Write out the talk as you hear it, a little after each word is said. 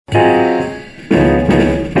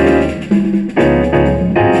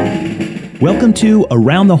Welcome to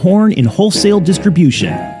Around the Horn in Wholesale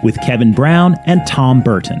Distribution with Kevin Brown and Tom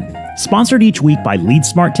Burton. Sponsored each week by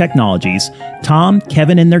LeadSmart Technologies, Tom,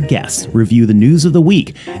 Kevin, and their guests review the news of the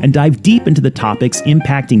week and dive deep into the topics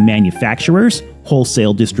impacting manufacturers,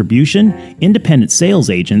 wholesale distribution, independent sales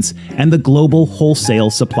agents, and the global wholesale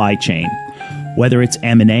supply chain. Whether it's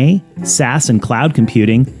M&A, SaaS and cloud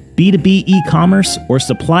computing, B2B e-commerce, or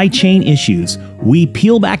supply chain issues, we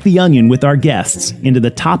peel back the onion with our guests into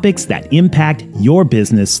the topics that impact your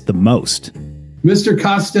business the most. Mr.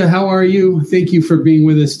 Costa, how are you? Thank you for being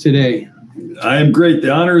with us today. I am great.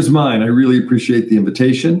 The honor is mine. I really appreciate the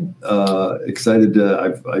invitation. Excited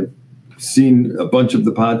to, I've seen a bunch of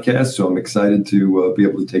the podcasts, so I'm excited to be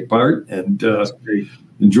able to take part and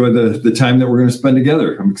enjoy the time that we're going to spend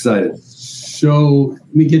together. I'm excited. So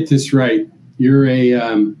let me get this right. You're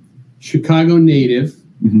a Chicago native,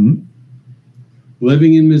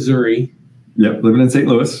 living in Missouri. Yep, living in St.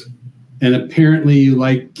 Louis. And apparently you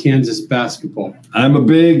like Kansas basketball. I'm a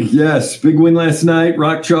big win last night.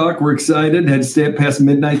 Rock Chalk, we're excited. Had to stay up past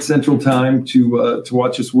midnight Central Time to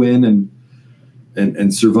watch us win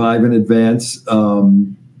and survive and advance.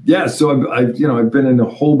 So I've been in a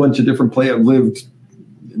whole bunch of different places. I've lived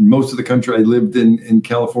in most of the country. I lived in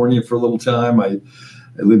California for a little time. I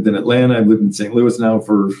lived in Atlanta. I've lived in St. Louis now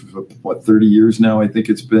for 30 years now, I think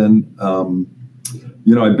it's been.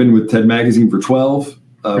 I've been with TED Magazine for 12.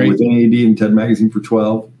 With NAD and TED Magazine for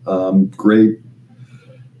 12. Great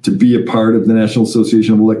to be a part of the National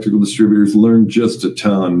Association of Electrical Distributors. Learned just a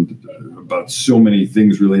ton about so many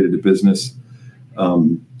things related to business.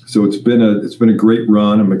 So it's been a great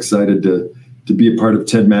run. I'm excited to be a part of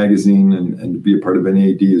TED Magazine and to be a part of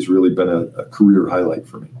NAD has really been a career highlight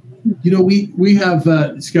for me. You know, we have,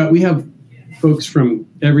 Scott, we have folks from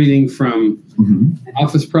everything from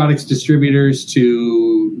office products distributors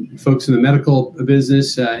to folks in the medical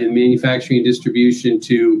business, in manufacturing and distribution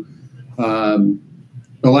to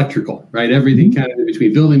electrical, right? Everything kind of in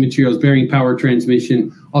between, building materials, bearing, power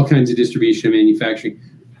transmission, all kinds of distribution and manufacturing.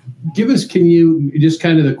 Can you just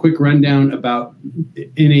kind of the quick rundown about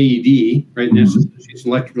NAED, right? National Association of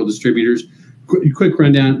Electrical Distributors. Quick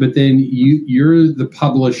rundown, but then you're the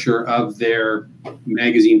publisher of their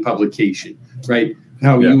magazine publication, right?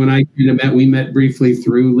 How you and I met, we met briefly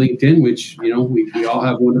through LinkedIn, which, we all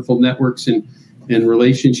have wonderful networks and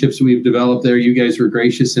relationships we've developed there. You guys were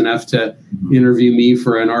gracious enough to interview me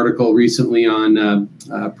for an article recently on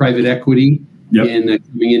private equity and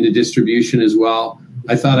coming into distribution as well.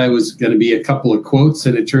 I thought I was going to be a couple of quotes,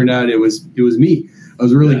 and it turned out it was me. It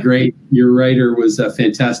was really great. Your writer was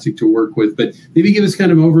fantastic to work with. But maybe give us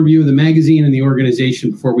kind of an overview of the magazine and the organization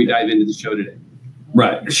before we dive into the show today.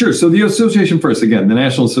 Right. Sure. So the association first, again, the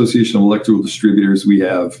National Association of Electrical Distributors, we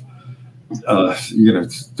have,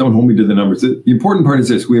 don't hold me to the numbers. The important part is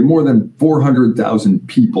this. We have more than 400,000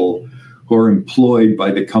 people who are employed by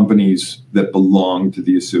the companies that belong to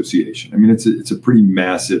the association. I mean, it's a pretty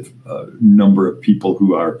massive number of people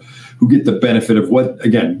who get the benefit of what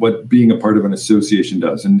being a part of an association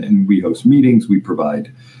does. And we host meetings, we provide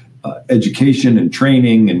education and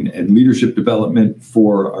training and leadership development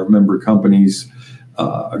for our member companies.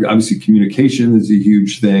 Obviously, communication is a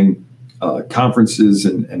huge thing. Conferences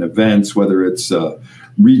and events, whether it's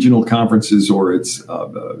regional conferences or it's,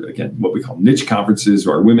 what we call niche conferences.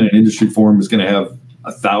 Our Women in Industry Forum is going to have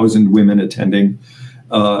 1,000 women attending.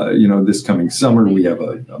 This coming summer, we have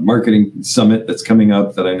a marketing summit that's coming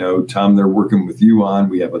up that I know, Tom, they're working with you on.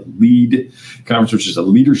 We have a LEAD conference, which is a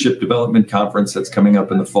leadership development conference that's coming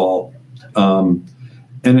up in the fall. We're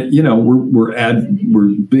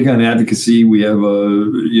big on advocacy. We have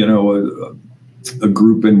a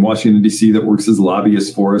group in Washington, D.C. that works as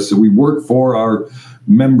lobbyists for us. So we work for our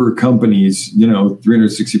member companies,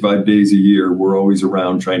 365 days a year. We're always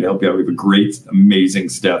around trying to help you out. We have a great, amazing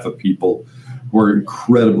staff of people who are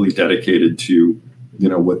incredibly dedicated to,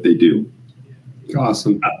 what they do.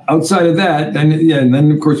 Awesome. Outside of that, and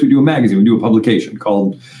then of course we do a magazine. We do a publication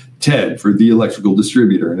called TED for the Electrical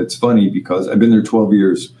Distributor. And it's funny because I've been there 12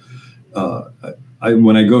 years.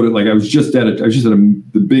 When I go to, I was just at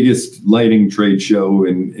the biggest lighting trade show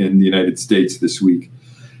in the United States this week.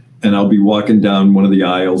 And I'll be walking down one of the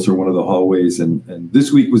aisles or one of the hallways. And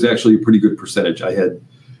this week was actually a pretty good percentage. I had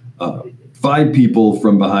 5 people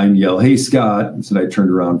from behind yell, "Hey, Scott." And so I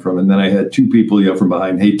turned around from, and then I had 2 people yell from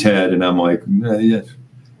behind, "Hey, Ted." And I'm like, I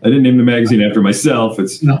didn't name the magazine after myself.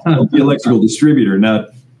 It's the Electrical Distributor, not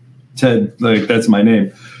Ted. That's my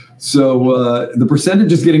name. So the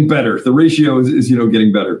percentage is getting better. The ratio is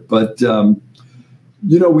getting better. But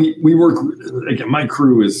we work, again, my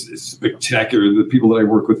crew is spectacular. The people that I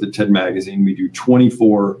work with at TED Magazine, we do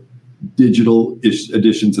 24 digital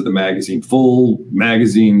editions of the magazine, full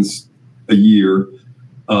magazines a year,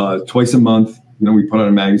 twice a month. We put out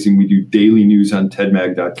a magazine. We do daily news on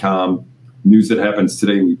tedmag.com. News that happens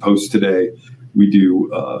today, we post today. We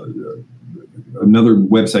do another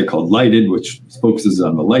website called Lighted, which focuses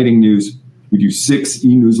on the lighting news. We do 6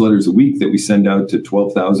 e-newsletters a week that we send out to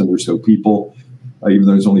 12,000 or so people, even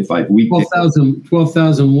though there's only 5 weekdays.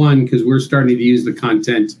 12,001, because we're starting to use the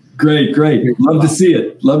content. Great. Love to see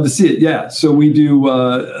it. Yeah. So we do,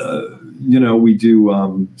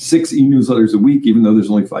 6 e-newsletters a week, even though there's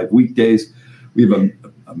only 5 weekdays. We have a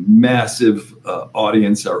massive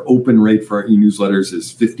audience. Our open rate for our e-newsletters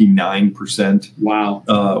is 59%.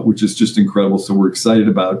 Wow. Which is just incredible. So we're excited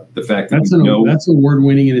about the fact that that's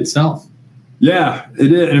award-winning in itself. Yeah,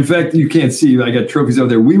 it is. In fact, you can't see. I got trophies out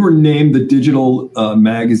there. We were named the digital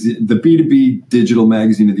magazine, the B2B digital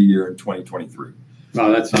magazine of the year in 2023.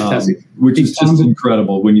 Wow, that's fantastic. Which is just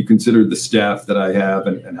incredible when you consider the staff that I have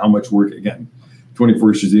and how much work, again,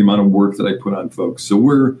 24 issues, the amount of work that I put on folks. So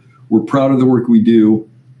we're proud of the work we do.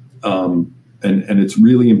 And it's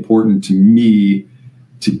really important to me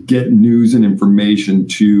to get news and information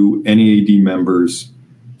to NAAD members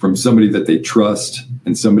from somebody that they trust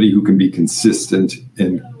and somebody who can be consistent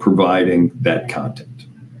in providing that content.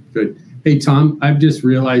 Good. Hey, Tom, I'm just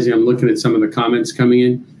realizing I'm looking at some of the comments coming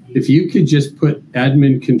in. If you could just put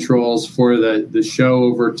admin controls for the show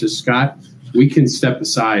over to Scott, we can step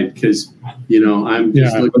aside because, I'm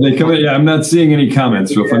just looking. I'm not seeing any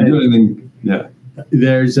comments. So if I'm doing anything, yeah.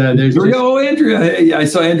 There's Andrea. I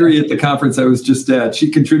saw Andrea at the conference I was just at. She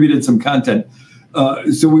contributed some content.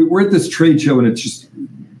 So we're at this trade show, and it's just,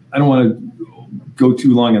 I don't want to go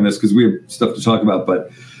too long on this because we have stuff to talk about,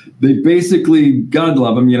 but they basically, God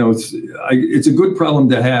love them, it's a good problem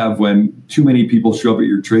to have when too many people show up at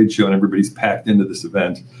your trade show and everybody's packed into this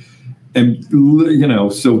event. And,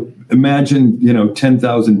 so imagine,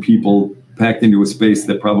 10,000 people packed into a space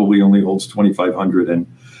that probably only holds 2,500. And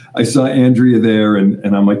I saw Andrea there,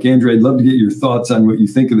 and I'm like, Andrea, I'd love to get your thoughts on what you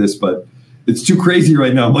think of this, but it's too crazy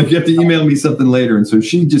right now. I'm like, you have to email me something later. And so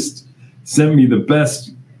she just sent me the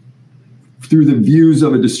best through the views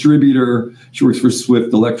of a distributor. She works for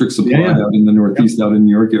Swift Electric Supply out in the Northeast, out in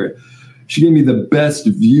New York area. She gave me the best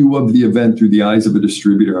view of the event through the eyes of a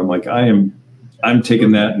distributor. I'm like, I'm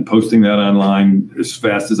taking that and posting that online as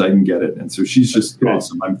fast as I can get it. And so she's just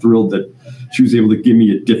awesome. I'm thrilled that she was able to give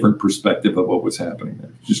me a different perspective of what was happening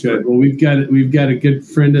there. Just good. Well, we've got a good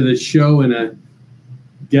friend of the show and a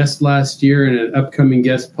guest last year and an upcoming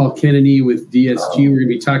guest, Paul Kennedy with DSG. We're going to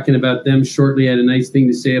be talking about them shortly. I had a nice thing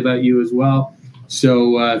to say about you as well.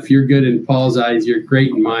 So if you're good in Paul's eyes, you're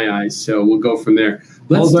great in my eyes. So we'll go from there.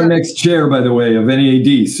 Paul's our next chair, by the way, of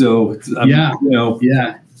NAAD. So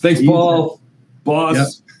thanks, Paul.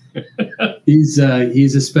 Boss. Yep. He's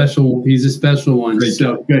a special one. Great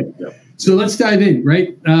job. Good. Yep. So let's dive in,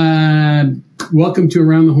 right? Welcome to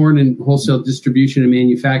Around the Horn and Wholesale Distribution and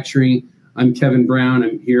Manufacturing. I'm Kevin Brown.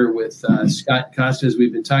 I'm here with Scott Costa, as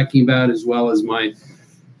we've been talking about, as well as my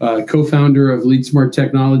co-founder of Lead Smart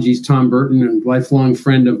Technologies, Tom Burton, and lifelong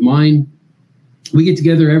friend of mine. We get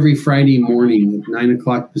together every Friday morning at 9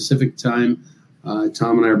 o'clock Pacific time.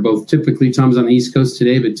 Tom and I are both Tom's on the East Coast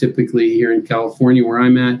today, but typically here in California where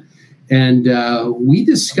I'm at. And we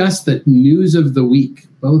discuss the news of the week,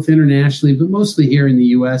 both internationally, but mostly here in the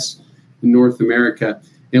U.S. and North America.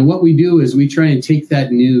 And what we do is we try and take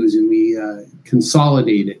that news and we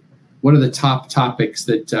consolidate it. What are the top topics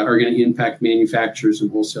that are going to impact manufacturers and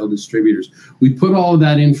wholesale distributors? We put all of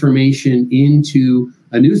that information into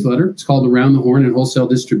a newsletter. It's called Around the Horn and Wholesale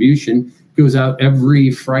Distribution. It goes out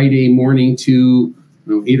every Friday morning to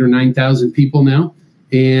 8,000 or 9,000 people now.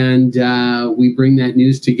 And we bring that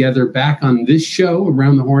news together back on this show,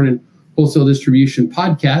 Around the Horn and Wholesale Distribution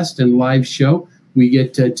podcast and live show. We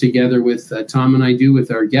get together with Tom and I do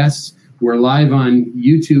with our guests. We're live on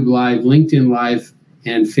YouTube Live, LinkedIn Live,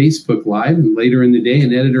 and Facebook Live. And later in the day,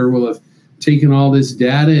 an editor will have taken all this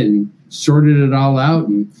data and sorted it all out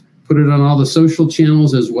and put it on all the social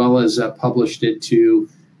channels, as well as published it to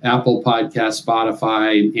Apple Podcasts,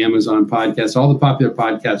 Spotify, Amazon Podcasts, all the popular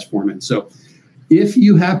podcast formats. So if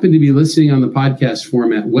you happen to be listening on the podcast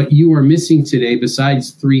format, what you are missing today,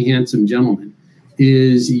 besides three handsome gentlemen,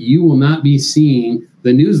 is you will not be seeing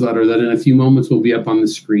the newsletter that in a few moments will be up on the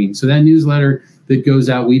screen. So that newsletter that goes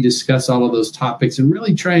out, we discuss all of those topics and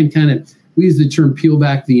really try and kind of, we use the term peel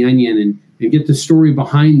back the onion and get the story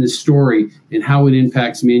behind the story and how it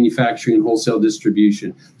impacts manufacturing and wholesale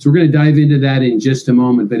distribution. So we're going to dive into that in just a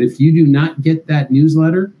moment. But if you do not get that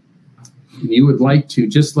newsletter and you would like to,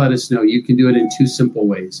 just let us know. You can do it in two simple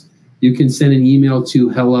ways. You can send an email to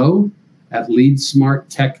at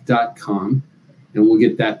leadsmarttech.com, and we'll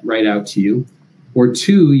get that right out to you. Or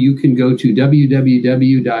 2, you can go to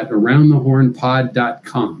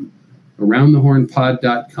www.aroundthehornpod.com,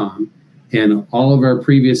 aroundthehornpod.com, and all of our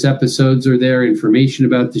previous episodes are there. Information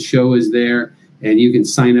about the show is there, and you can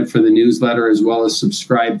sign up for the newsletter as well as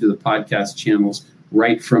subscribe to the podcast channels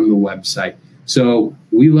right from the website. So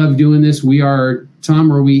we love doing this. We are,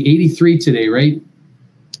 Tom, are we 83 today, right?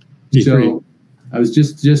 83. So I was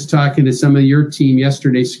just talking to some of your team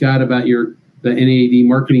yesterday, Scott, about the NAD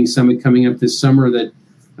Marketing Summit coming up this summer that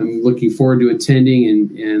I'm looking forward to attending.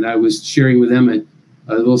 And I was sharing with them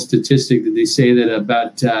a little statistic that they say that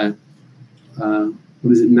about,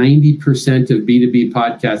 90% of B2B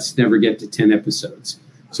podcasts never get to 10 episodes.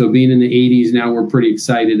 So being in the 80s now, we're pretty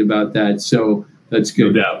excited about that. So that's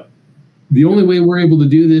good. No doubt. The only way we're able to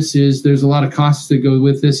do this is there's a lot of costs that go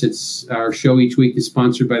with this. It's our show each week is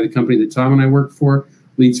sponsored by the company that Tom and I work for,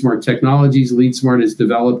 LeadSmart Technologies. LeadSmart has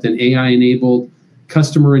developed an AI-enabled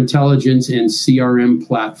customer intelligence and CRM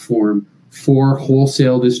platform for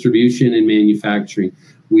wholesale distribution and manufacturing.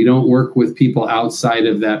 We don't work with people outside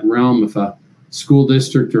of that realm. If a school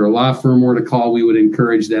district or a law firm were to call, we would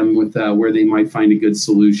encourage them with where they might find a good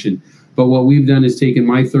solution. But what we've done is taken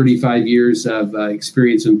my 35 years of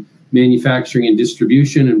experience in manufacturing and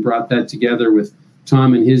distribution and brought that together with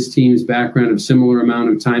Tom and his team's background of similar amount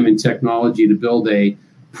of time and technology to build a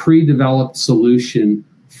pre-developed solution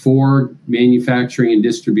for manufacturing and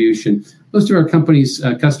distribution. Most of our company's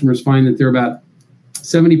customers find that they're about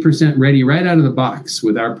 70% ready right out of the box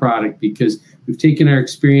with our product because we've taken our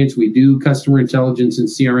experience. We do customer intelligence and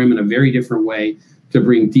CRM in a very different way to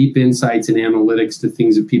bring deep insights and analytics to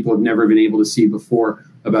things that people have never been able to see before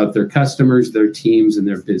about their customers, their teams, and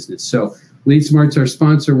their business. So LeadSmart's our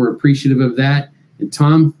sponsor. We're appreciative of that. And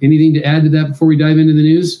Tom, anything to add to that before we dive into the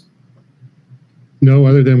news? No,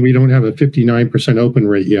 other than we don't have a 59% open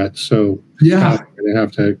rate yet. So yeah, I'm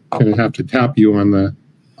gonna have to tap you on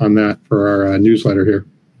that for our newsletter here.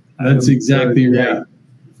 That's exactly right.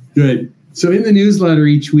 Good. So in the newsletter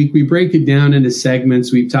each week, we break it down into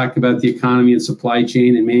segments. We've talked about the economy and supply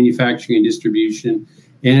chain and manufacturing and distribution.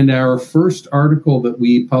 And our first article that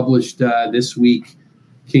we published this week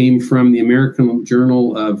came from the American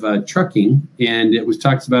Journal of Trucking. And it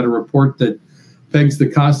talks about a report that pegs the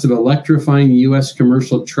cost of electrifying the U.S.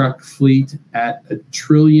 commercial truck fleet at $1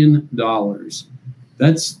 trillion.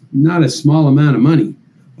 That's not a small amount of money.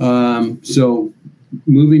 So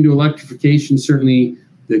moving to electrification, certainly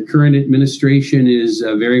the current administration is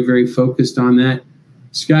very, very focused on that.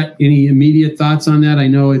 Scott, any immediate thoughts on that? I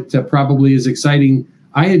know it probably is exciting.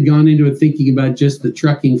 I had gone into it thinking about just the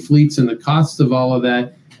trucking fleets and the cost of all of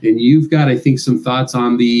that. And you've got, I think, some thoughts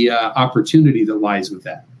on the opportunity that lies with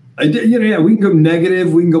that. We can go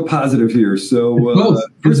negative, we can go positive here. So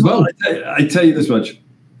first of all, I tell you this much.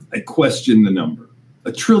 I question the number.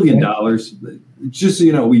 $1 trillion. Just so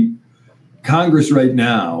you know, Congress right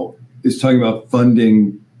now is talking about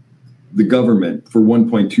funding the government for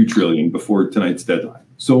 $1.2 trillion before tonight's deadline.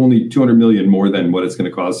 So only $200 million more than what it's going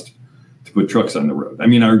to cost to put trucks on the road. I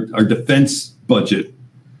mean, our defense budget,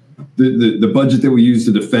 the budget that we use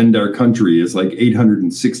to defend our country is like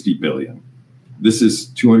 $860 billion. This is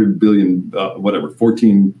 $200 billion,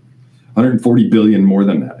 140 billion more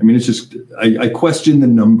than that. I mean, it's just, I question the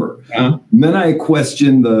number. And then I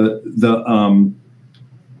question the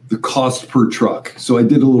cost per truck. So I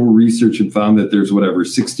did a little research and found that there's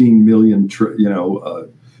 16 million,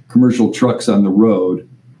 commercial trucks on the road.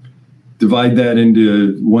 Divide that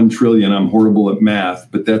into 1 trillion. I'm horrible at math,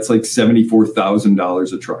 but that's like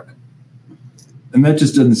 $74,000 a truck. And that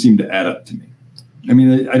just doesn't seem to add up to me. I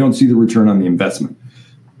mean, I don't see the return on the investment.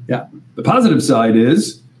 Yeah. The positive side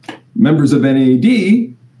is members of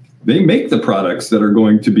NAD, they make the products that are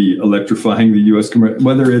going to be electrifying the U.S.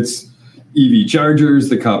 whether it's EV chargers,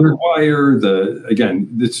 the copper wire,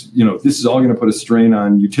 this is all going to put a strain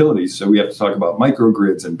on utilities. So we have to talk about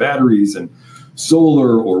microgrids and batteries and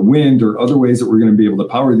solar or wind or other ways that we're going to be able to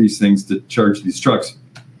power these things to charge these trucks.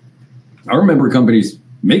 Our member companies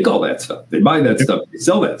make all that stuff. They buy that stuff. They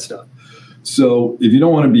sell that stuff. So if you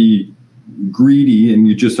don't want to be greedy and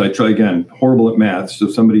I try again, horrible at math. So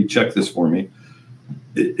somebody check this for me.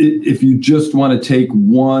 If you just want to take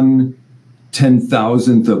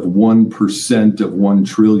 1/10,000th of 1% of 1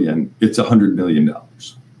 trillion, it's $100 million.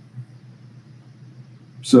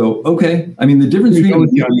 So, okay. I mean, the difference between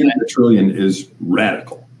 $1 billion and $1 trillion is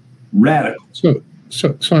radical. So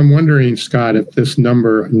I'm wondering, Scott, if this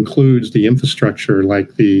number includes the infrastructure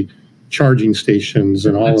like the charging stations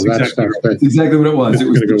and all of that stuff. That's exactly what it was. It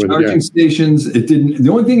was the charging stations. It didn't. The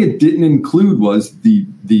only thing it didn't include was the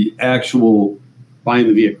actual buying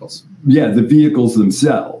the vehicles. Yeah, the vehicles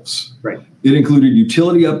themselves. Right. It included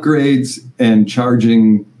utility upgrades and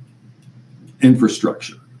charging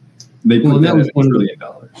infrastructure. They put that was $1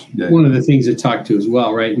 trillion. One of the things to talk to as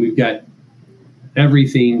well, right? We've got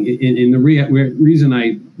everything. In the reason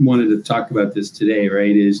I wanted to talk about this today,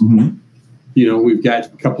 right, is we've got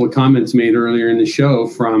a couple of comments made earlier in the show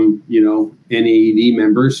from NAED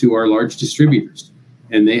members who are large distributors,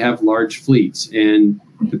 and they have large fleets, and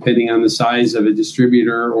depending on the size of a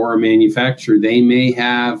distributor or a manufacturer, they may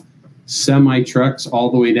have semi trucks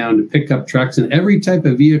all the way down to pickup trucks and every type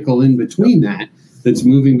of vehicle in between that's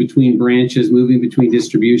moving between branches, moving between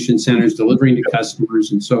distribution centers, delivering to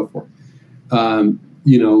customers, and so forth.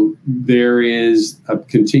 There is a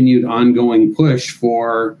continued ongoing push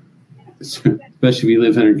for, especially if you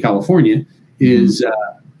live in California, is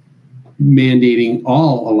mandating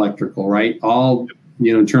all electrical, right? All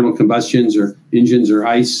internal combustions or engines or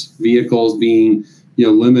ICE vehicles being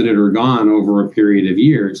limited or gone over a period of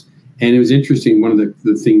years. And it was interesting. One of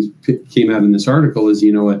the things that came out in this article is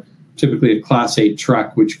typically a Class 8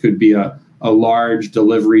 truck, which could be a large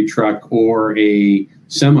delivery truck or a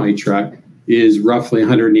semi truck, is roughly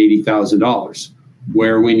 $180,000.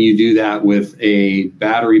 Where when you do that with a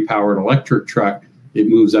battery powered electric truck, it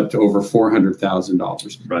moves up to over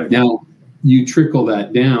 $400,000. Right. Now, you trickle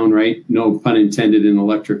that down, right? No pun intended in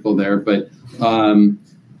electrical there, but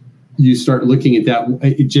you start looking at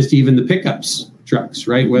that, just even the pickups trucks,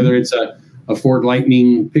 right? Whether it's a Ford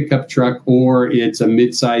Lightning pickup truck or it's a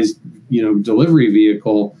mid-sized, delivery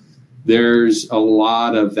vehicle, there's a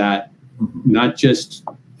lot of that, not just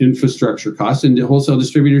infrastructure costs, and the wholesale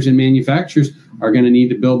distributors and manufacturers are going to need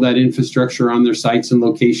to build that infrastructure on their sites and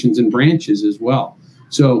locations and branches as well.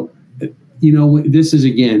 So, this is,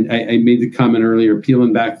 again, I made the comment earlier,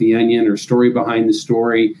 peeling back the onion or story behind the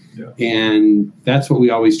story. Yeah. And that's what we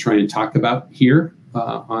always try and talk about here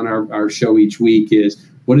on our show each week is,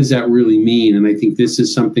 what does that really mean? And I think this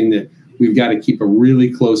is something that we've got to keep a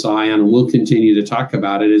really close eye on, and we'll continue to talk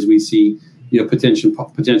about it as we see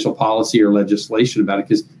potential policy or legislation about it,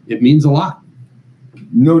 because it means a lot.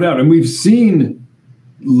 No doubt. And we've seen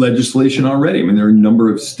legislation already. I mean, there are a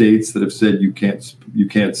number of states that have said you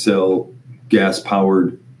can't sell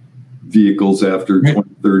gas-powered vehicles after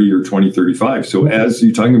 2030 or 2035. So as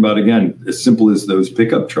you're talking about, again, as simple as those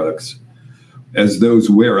pickup trucks, as those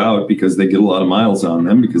wear out because they get a lot of miles on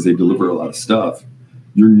them, because they deliver a lot of stuff,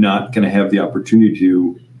 you're not going to have the opportunity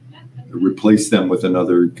to replace them with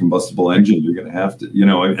another combustible engine. You're going to have to,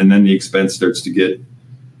 and then the expense starts to get,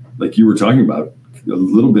 like you were talking about, a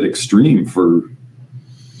little bit extreme for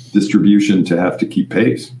distribution to have to keep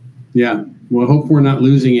pace. Yeah. Well, I hope we're not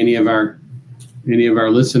losing any of our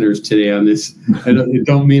listeners today on this. I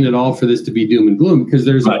don't mean at all for this to be doom and gloom, because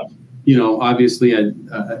there's, obviously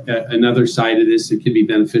another side of this that could be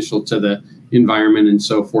beneficial to the environment and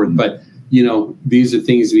so forth. Mm-hmm. But, these are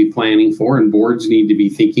things to be planning for, and boards need to be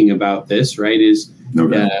thinking about this, right? Is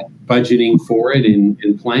budgeting for it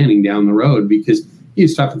and planning down the road, because you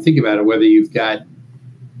stop and think about it, whether you've got,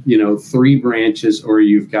 3 branches or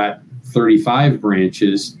you've got 35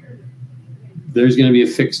 branches, there's going to be a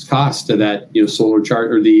fixed cost to that, solar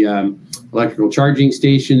charge or the electrical charging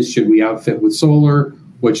stations. Should we outfit with solar?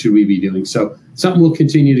 What should we be doing? So something we'll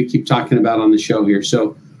continue to keep talking about on the show here.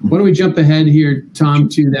 So why don't we jump ahead here, Tom,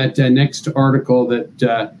 to that next article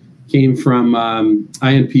that came from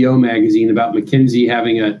INPO magazine about McKinsey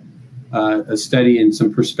having a study and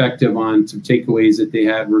some perspective on some takeaways that they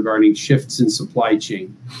had regarding shifts in supply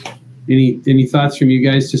chain. Any thoughts from you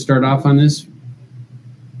guys to start off on this?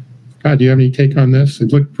 Scott, do you have any take on this?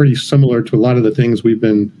 It looked pretty similar to a lot of the things we've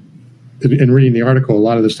been, in reading the article, a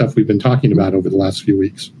lot of the stuff we've been talking about over the last few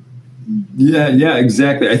weeks. Yeah,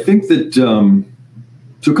 exactly. I think that,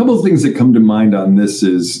 so a couple of things that come to mind on this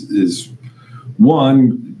is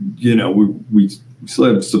one, we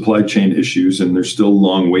still have supply chain issues, and there's still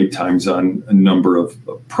long wait times on a number of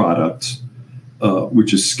products,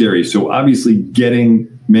 which is scary. So obviously getting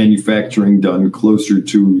manufacturing done closer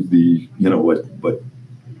to the,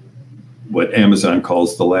 what Amazon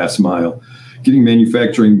calls the last mile, getting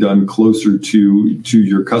manufacturing done closer to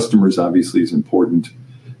your customers obviously is important.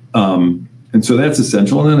 And so that's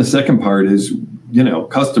essential. And then the second part is,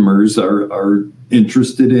 customers are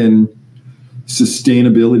interested in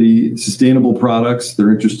sustainable products.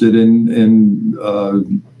 They're interested in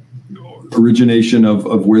origination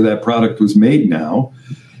of where that product was made now.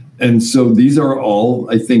 And so these are all,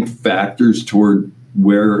 I think, factors toward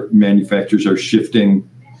where manufacturers are shifting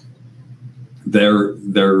their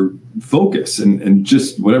focus. And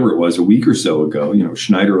just whatever it was a week or so ago,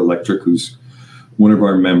 Schneider Electric, who's one of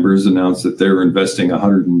our members announced that they're investing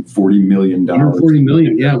 $140 million. $140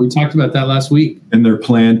 million. Yeah, we talked about that last week. In their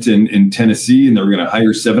plant in Tennessee, and they were going to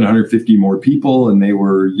hire 750 more people. And they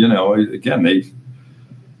were, again,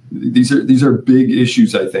 these are big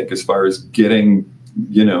issues, I think, as far as getting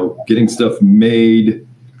stuff made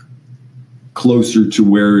closer to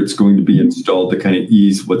where it's going to be installed to kind of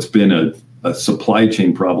ease what's been a supply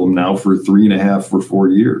chain problem now for 3.5 or 4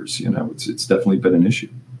 years. It's definitely been an issue.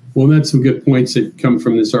 Well, that's some good points that come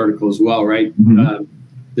from this article as well, right? Mm-hmm.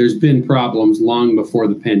 There's been problems long before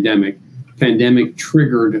the pandemic. Pandemic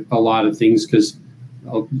triggered a lot of things because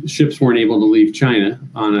ships weren't able to leave China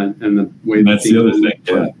and the way that's the other thing.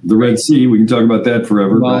 Yeah. The Red Sea, we can talk about that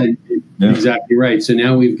forever. Well, yeah. Exactly right. So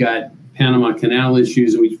now we've got Panama Canal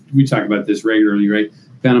issues. We talk about this regularly, right?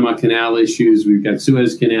 Panama Canal issues. We've got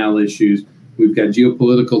Suez Canal issues. We've got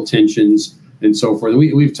geopolitical tensions and so forth.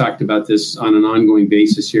 We've talked about this on an ongoing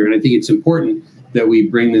basis here. And I think it's important that we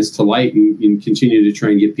bring this to light and continue to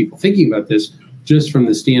try and get people thinking about this just from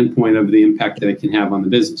the standpoint of the impact that it can have on the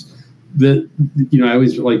business. I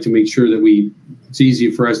always like to make sure that it's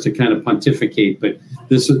easy for us to kind of pontificate, but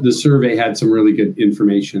the survey had some really good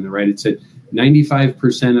information, right? It said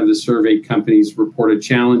 95% of the surveyed companies reported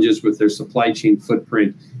challenges with their supply chain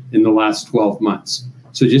footprint in the last 12 months.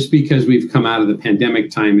 So just because we've come out of the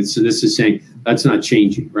pandemic time, this is saying that's not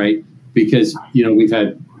changing, right? Because,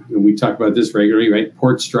 we talk about this regularly, right?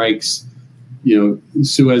 Port strikes,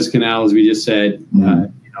 Suez Canal, as we just said,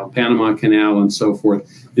 Panama Canal and so forth.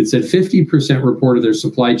 It said 50% reported their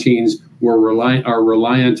supply chains are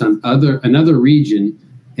reliant on another region,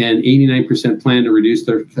 and 89% plan to reduce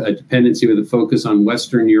their dependency with a focus on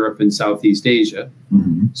Western Europe and Southeast Asia.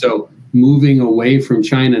 Mm-hmm. So moving away from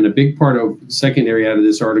China, and a big part of secondary out of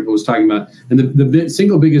this article was talking about, and the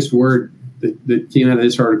single biggest word that came out of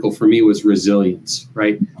this article for me was resilience,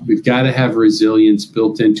 right? We've got to have resilience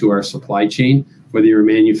built into our supply chain, whether you're a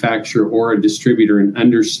manufacturer or a distributor, and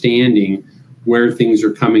understanding where things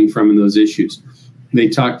are coming from and those issues. They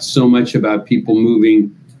talked so much about people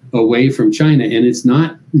moving away from China, and it's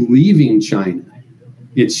not leaving China,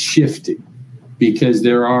 it's shifting, because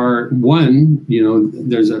there's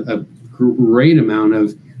a great amount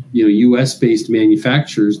of US-based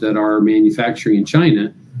manufacturers that are manufacturing in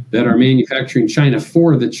China, that are manufacturing China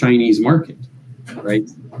for the Chinese market, right?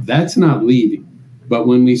 That's not leaving. But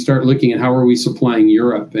when we start looking at how are we supplying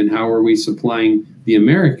Europe and how are we supplying the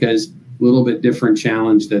Americas, a little bit different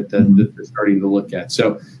challenge that they're starting to look at.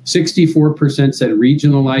 So 64% said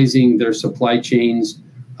regionalizing their supply chains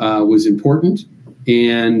was important,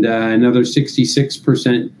 and another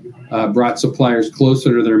 66% brought suppliers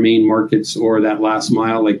closer to their main markets or that last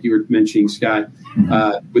mile, like you were mentioning, Scott,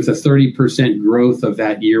 with a 30% growth of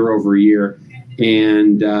that year over year.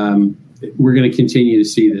 And we're going to continue to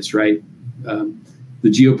see this, right? The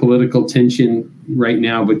geopolitical tension right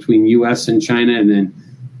now between U.S. and China, and then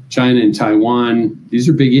China and Taiwan, these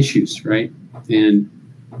are big issues, right? And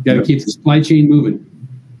you got to keep the supply chain moving.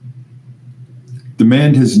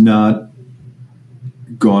 Demand has not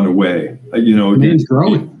gone away. Demand's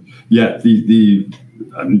growing. Yeah,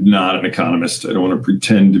 I'm not an economist. I don't want to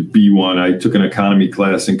pretend to be one. I took an economy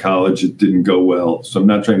class in college. It didn't go well, so I'm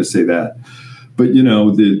not trying to say that. But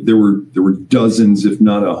there were dozens, if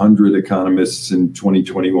not 100, economists in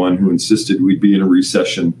 2021 who insisted we'd be in a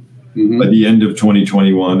recession by the end of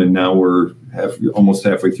 2021, and now we're almost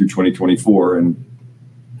halfway through 2024, and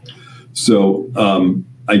so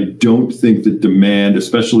I don't think that demand,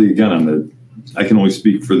 especially again I can only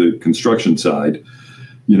speak for the construction side.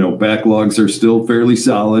 Backlogs are still fairly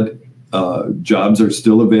solid. Jobs are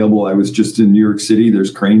still available. I was just in New York City. There's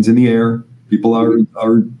cranes in the air. People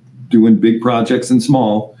are doing big projects and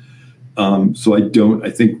small. So I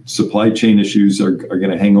think supply chain issues are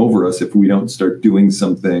going to hang over us if we don't start doing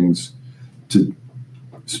some things to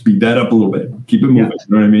speed that up a little bit. Keep it moving. Yeah.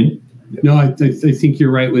 You know what I mean? Yeah. No, I think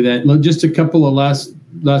you're right with that. Just a couple of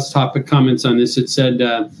last topic comments on this. It said,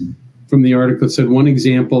 from the article, it said one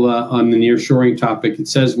example on the nearshoring topic. It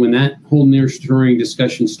says when that whole nearshoring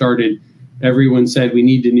discussion started, everyone said we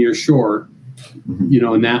need to nearshore,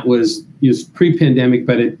 and that was pre-pandemic,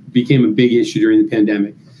 but it became a big issue during the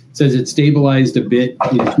pandemic. It says it stabilized a bit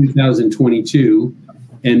in 2022,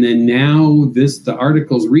 and then now the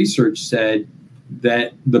article's research said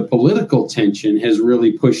that the political tension has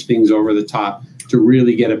really pushed things over the top to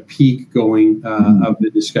really get a peak going of the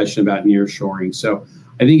discussion about nearshoring. So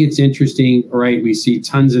I think it's interesting, right? We see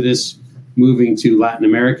tons of this moving to Latin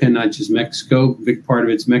America, not just Mexico. A big part of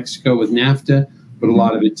it's Mexico with NAFTA, but a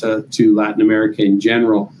lot of it to Latin America in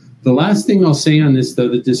general. The last thing I'll say on this, though,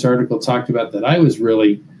 that this article talked about that I was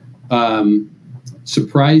really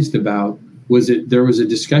surprised about there was a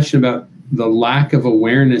discussion about the lack of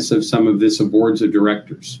awareness of some of this of boards of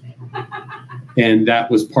directors. And that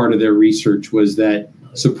was part of their research, was that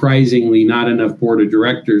surprisingly not enough board of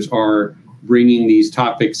directors are bringing these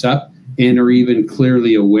topics up and are even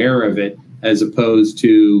clearly aware of it, as opposed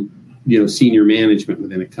to, senior management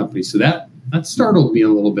within a company. So that startled me a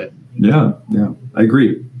little bit. Yeah, I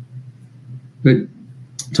agree. But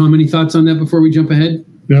Tom, any thoughts on that before we jump ahead?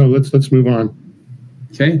 No, let's move on.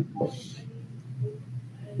 Okay.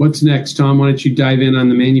 What's next, Tom? Why don't you dive in on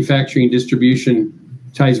the manufacturing distribution?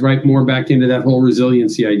 Ties right more back into that whole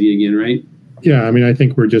resiliency idea again, right? Yeah, I mean, I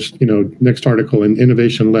think we're just, next article in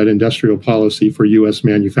innovation-led industrial policy for U.S.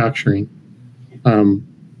 manufacturing.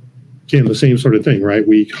 Again, the same sort of thing, right?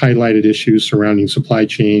 We highlighted issues surrounding supply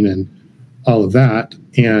chain and all of that,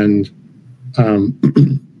 and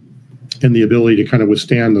and the ability to kind of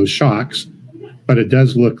withstand those shocks. But it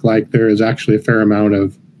does look like there is actually a fair amount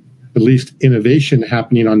of at least innovation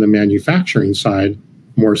happening on the manufacturing side,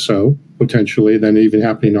 more so potentially than even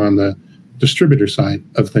happening on the distributor side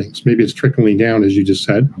of things. Maybe it's trickling down, as you just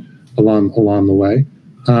said, along the way.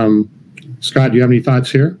 Scott, do you have any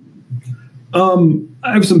thoughts here?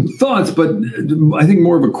 I have some thoughts, but I think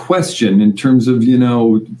more of a question in terms of,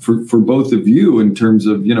 for both of you, in terms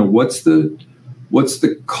of, what's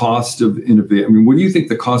the cost of innovation? I mean, what do you think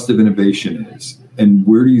the cost of innovation is? And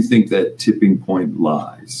where do you think that tipping point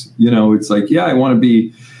lies? It's like, yeah, I want to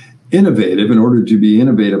be innovative. In order to be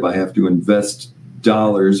innovative, I have to invest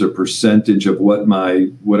dollars or percentage of what my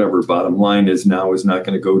whatever bottom line is now is not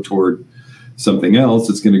going to go toward something else.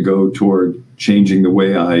 It's going to go toward changing the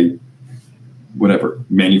way I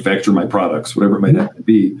manufacture my products, whatever it might have to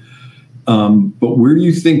be. But where do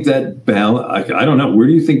you think that balance, I don't know, where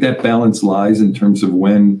do you think that balance lies in terms of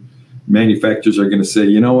when manufacturers are going to say,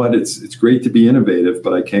 you know what, it's great to be innovative,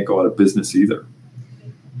 but I can't go out of business either?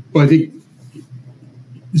 Well, I think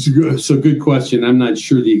it's a good question. I'm not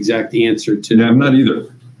sure the exact answer to I'm not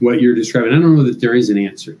either. What you're describing. I don't know that there is an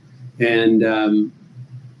answer. And,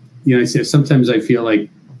 I say sometimes I feel like,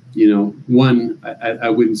 one, I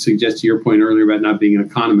wouldn't suggest, to your point earlier about not being an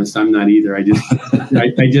economist. I'm not either. I just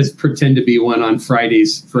I just pretend to be one on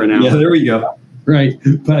Fridays for an hour. Yeah, there we go. Right,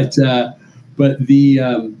 but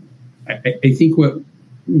the I think what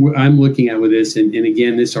I'm looking at with this, and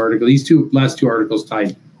again, this article, these last two articles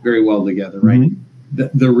tied very well together, right?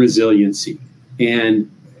 Mm-hmm. The resiliency,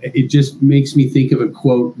 and it just makes me think of a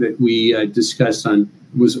quote that we discussed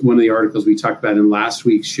was one of the articles we talked about in last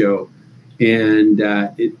week's show. And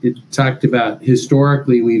it talked about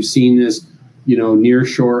historically we've seen this,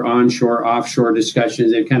 nearshore, onshore, offshore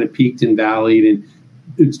discussions. They've kind of peaked and valleyed, and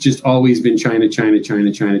it's just always been China, China,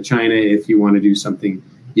 China, China, China. If you want to do something,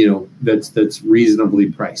 that's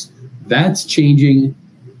reasonably priced. That's changing.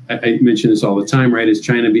 I mention this all the time, right? As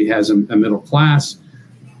China has a middle class.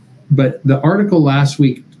 But the article last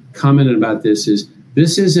week commented about this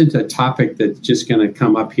isn't a topic that's just going to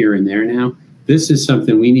come up here and there now. This is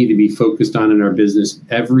something we need to be focused on in our business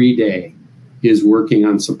every day, is working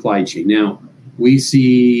on supply chain. Now, we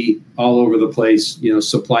see all over the place,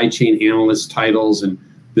 supply chain analyst titles and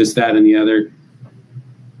this, that, and the other.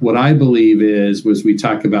 What I believe was we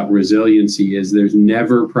talk about resiliency, is there's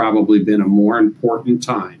never probably been a more important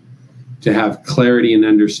time to have clarity and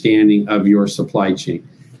understanding of your supply chain.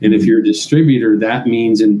 And if you're a distributor, that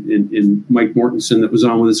means, and Mike Mortensen that was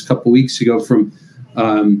on with us a couple weeks ago from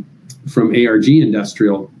ARG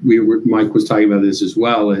Industrial, Mike was talking about this as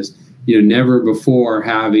well, as never before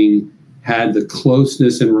having had the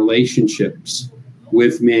closeness and relationships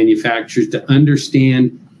with manufacturers to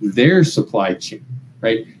understand their supply chain,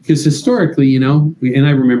 right? Because historically, and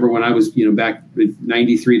I remember when I was back in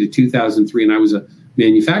 93 to 2003, and I was a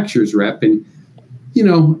manufacturer's rep, and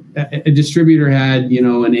a distributor had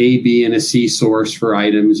an A, B, and a C source for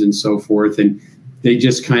items and so forth, and they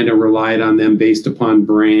just kind of relied on them based upon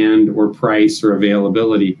brand or price or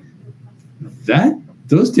availability.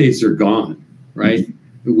 Those days are gone, right?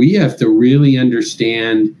 We have to really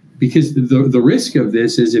understand, because the risk of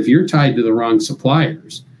this is if you're tied to the wrong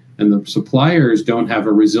suppliers and the suppliers don't have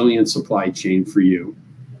a resilient supply chain for you,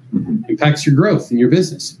 impacts your growth in your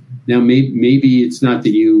business. Now, maybe it's not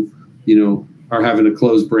that you are having to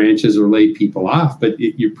close branches or lay people off, but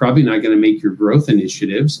you're probably not going to make your growth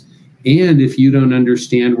initiatives. And if you don't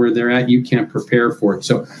understand where they're at, you can't prepare for it.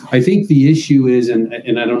 So I think the issue is, and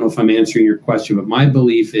I don't know if I'm answering your question, but my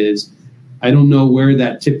belief is, I don't know where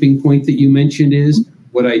that tipping point that you mentioned is.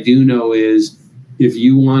 What I do know is, if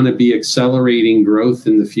you want to be accelerating growth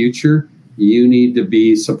in the future, you need to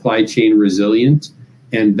be supply chain resilient.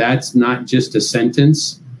 And that's not just a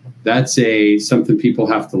sentence. That's something people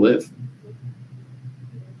have to live.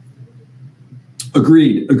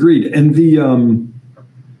 Agreed. And the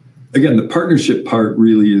again, the partnership part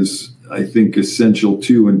really is, I think, essential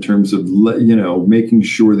too, in terms of making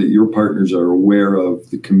sure that your partners are aware of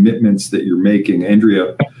the commitments that you're making.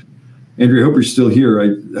 Andrea, I hope you're still here. I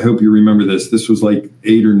hope you remember this. This was like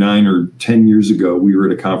 8 or 9 or 10 years ago. We were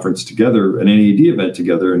at a conference together, an NAD event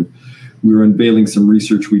together, and we were unveiling some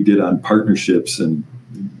research we did on partnerships. And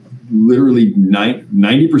literally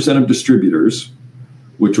 90% of distributors,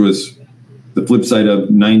 which was the flip side of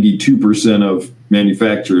 92% of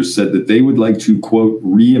manufacturers, said that they would like to, quote,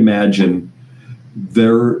 reimagine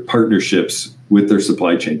their partnerships with their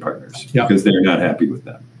supply chain partners because they're not happy with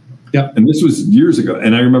them. Yeah. And this was years ago.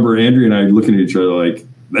 And I remember Andrea and I looking at each other like,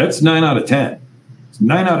 that's 9 out of 10. It's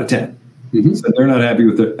 9 out of 10. Mm-hmm. So they're not happy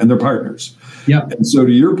with their partners. Yeah. And so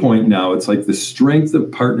to your point now, it's like the strength of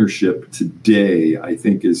partnership today, I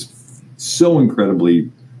think, is so incredibly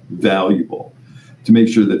valuable to make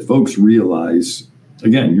sure that folks realize,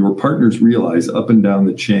 again, your partners realize up and down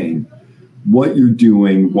the chain what you're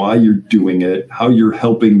doing, why you're doing it, how you're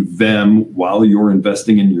helping them while you're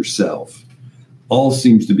investing in yourself. All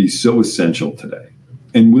seems to be so essential today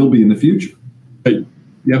and will be in the future.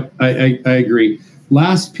 Yep, I agree.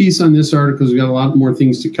 Last piece on this article, because we've got a lot more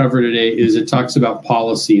things to cover today, is it talks about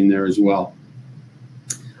policy in there as well.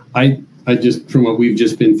 I just, from what we've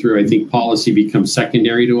just been through, I think policy becomes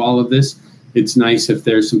secondary to all of this. It's nice if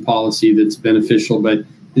there's some policy that's beneficial, but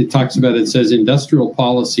it talks about, it says industrial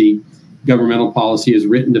policy, governmental policy is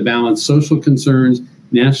written to balance social concerns,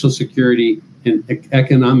 national security, and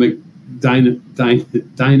economic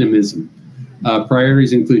dynamism.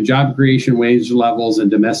 Priorities include job creation, wage levels,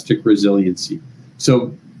 and domestic resiliency.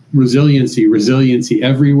 So resiliency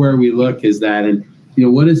everywhere we look is that. And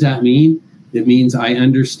what does that mean? It means I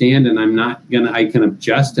understand and I can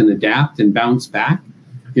adjust and adapt and bounce back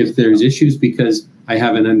if there's issues, because I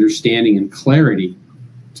have an understanding and clarity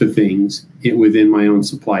to things within my own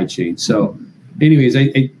supply chain. So anyways,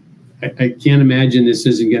 I can't imagine this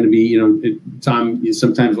isn't going to be, Tom,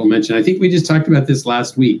 sometimes we'll mention, I think we just talked about this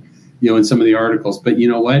last week, in some of the articles, but you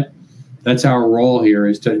know what? That's our role here,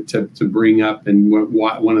 is to bring up, and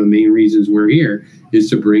one of the main reasons we're here is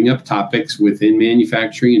to bring up topics within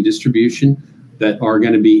manufacturing and distribution that are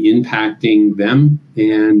going to be impacting them.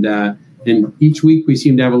 And each week we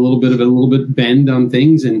seem to have a little bit bend on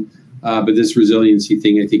things, but this resiliency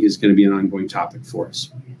thing, I think, is going to be an ongoing topic for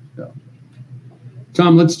us. So,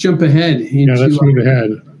 Tom, let's jump ahead. Let's move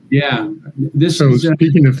ahead. Yeah.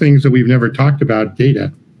 Speaking of things that we've never talked about,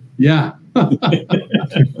 data. Yeah.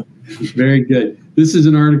 Very good. This is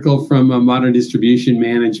an article from Modern Distribution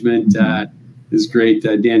Management. Is great.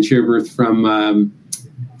 Dan Shearworth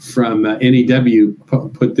from NEW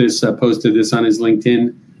posted this on his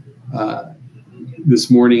LinkedIn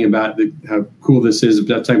this morning about how cool this is,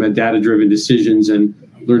 about talking about data-driven decisions and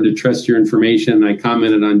learn to trust your information. And I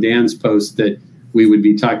commented on Dan's post that we would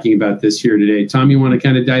be talking about this here today. Tom, you want to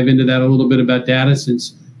kind of dive into that a little bit about data,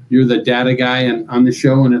 since you're the data guy on the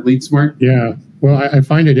show and at LeadSmart? Yeah. Well, I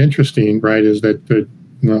find it interesting, right, is that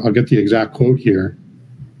I'll get the exact quote here.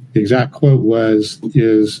 The exact quote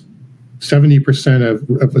is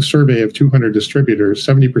 70% of a survey of 200 distributors,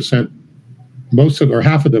 70%,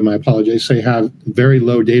 half of them, I apologize, say have very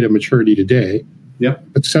low data maturity today. Yep.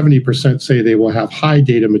 But 70% say they will have high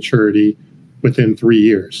data maturity within 3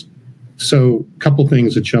 years. So a couple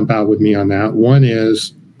things that jump out with me on that. One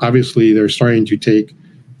is, obviously, they're starting to take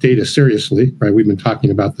data seriously, right? We've been talking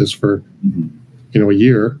about this for, a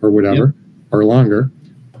year or whatever, or longer.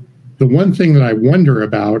 The one thing that I wonder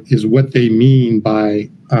about is what they mean by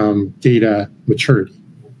data maturity.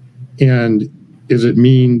 And does it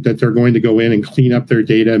mean that they're going to go in and clean up their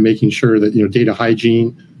data, making sure that, data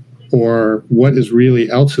hygiene, or what is really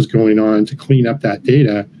else is going on to clean up that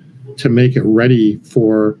data to make it ready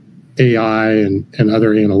for AI and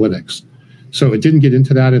other analytics? So it didn't get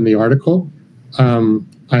into that in the article.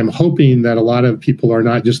 I'm hoping that a lot of people are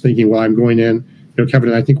not just thinking, well, I'm going in, Kevin,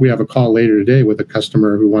 and I think we have a call later today with a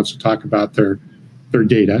customer who wants to talk about their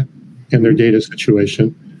data and their data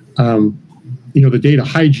situation. The data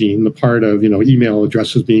hygiene, the part of, email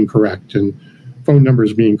addresses being correct and phone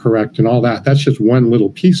numbers being correct and all that, that's just one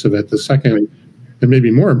little piece of it. The second, and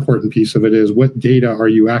maybe more important piece of it, is what data are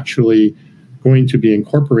you actually going to be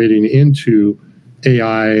incorporating into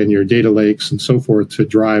AI and your data lakes and so forth to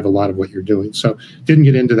drive a lot of what you're doing. So didn't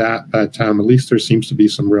get into that, but at least there seems to be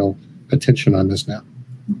some real attention on this now.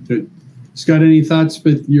 Good. Scott, any thoughts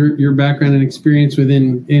with your background and experience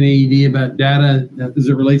within NAED about data as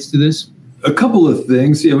it relates to this? A couple of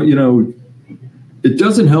things. It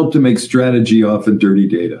doesn't help to make strategy off of dirty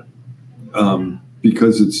data,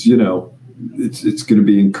 because it's it's going to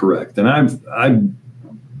be incorrect. And I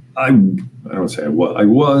don't say I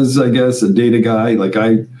was, I guess, a data guy. Like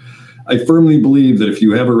I firmly believe that if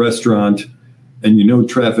you have a restaurant and you know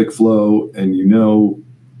traffic flow and you know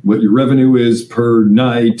what your revenue is per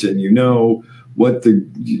night and you know what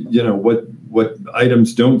what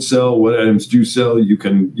items don't sell, what items do sell, you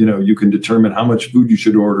can determine how much food you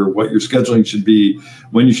should order, what your scheduling should be,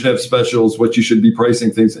 when you should have specials, what you should be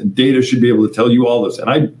pricing things, and data should be able to tell you all this. And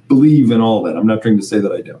I believe in all that. I'm not trying to say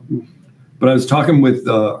that I don't. But I was talking with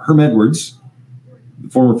Herm Edwards, the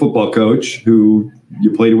former football coach, who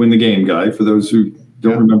you play to win the game guy, for those who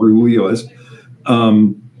don't remember who he was.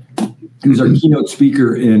 He was our keynote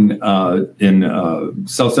speaker in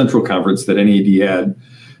South Central Conference that NAD had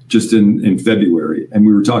just in February. And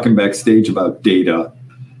we were talking backstage about data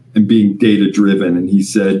and being data driven. And he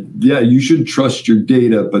said, yeah, you should trust your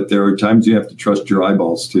data, but there are times you have to trust your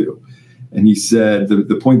eyeballs too. And he said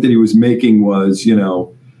the point that he was making was,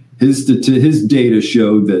 his data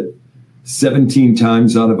showed that 17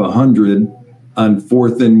 times out of 100 on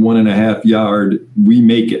 4th and 1.5 yard, we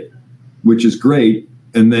make it, which is great.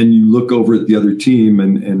 And then you look over at the other team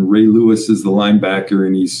and Ray Lewis is the linebacker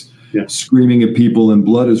and he's screaming at people and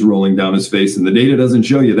blood is rolling down his face. And the data doesn't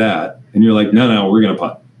show you that. And you're like, no, we're going to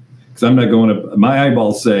punt. Because I'm not going to, my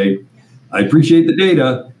eyeballs say, I appreciate the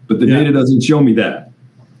data, but the data doesn't show me that.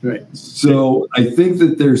 Right. So I think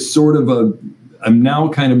that there's sort of I'm now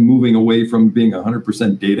kind of moving away from being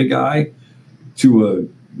 100% data guy to a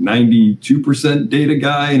 92% data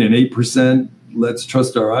guy and an 8% let's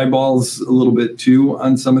trust our eyeballs a little bit too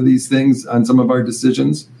on some of these things, on some of our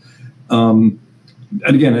decisions.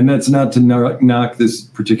 And again, and that's not to knock this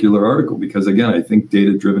particular article, because again, I think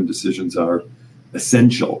data-driven decisions are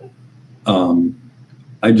essential.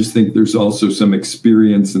 I just think there's also some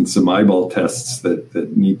experience and some eyeball tests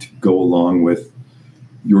that need to go along with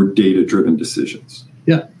your data-driven decisions.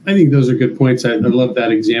 Yeah, I think those are good points. I love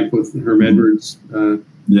that example with Herm Edwards.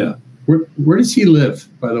 Where does he live,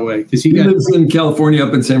 by the way? Because he lives in California,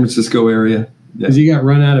 up in San Francisco area. Because he got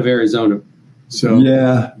run out of Arizona. So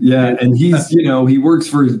and he's he works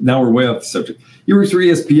for, now we're way off the subject. He works for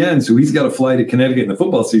ESPN, so he's got to fly to Connecticut in the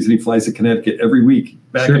football season. He flies to Connecticut every week.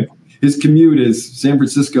 His commute is San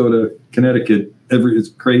Francisco to Connecticut. It's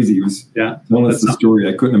crazy. It was telling us the story.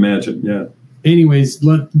 I couldn't imagine. Yeah. Anyways,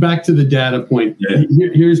 back to the data point. Yeah.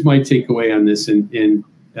 Here's my takeaway on this, and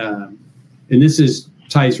this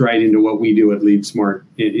ties right into what we do at LeadSmart,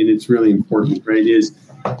 and it's really important, right?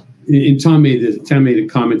 And Tom made a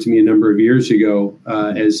comment to me a number of years ago.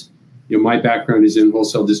 As my background is in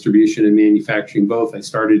wholesale distribution and manufacturing both. I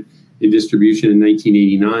started in distribution in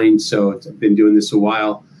 1989, so I've been doing this a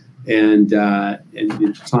while. And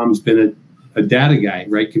Tom's been a data guy,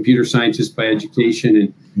 right? Computer scientist by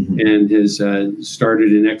education, and has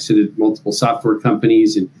started and exited multiple software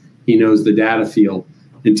companies, and he knows the data field.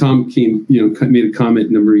 And Tom made a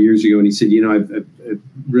comment a number of years ago, and he said, I've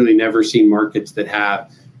really never seen markets that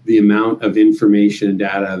have the amount of information and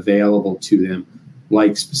data available to them,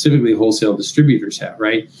 like specifically wholesale distributors have,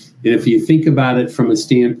 right? And if you think about it from a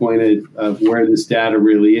standpoint of where this data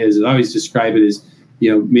really is, I always describe it as,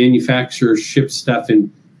 manufacturers ship stuff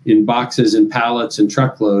in boxes and pallets and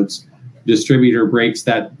truckloads. Distributor breaks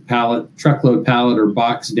that truckload, pallet, or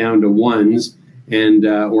box down to ones and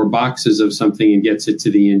or boxes of something and gets it to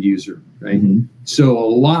the end user, right? So a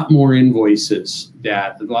lot more invoice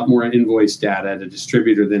data at a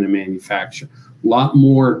distributor than a manufacturer. A lot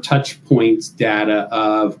more touch points data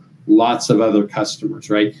of lots of other customers,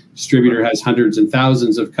 right? Distributor has hundreds and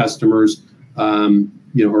thousands of customers,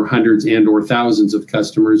 or hundreds and or thousands of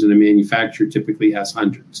customers, and a manufacturer typically has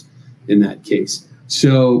hundreds in that case.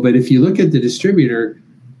 So, but if you look at the distributor,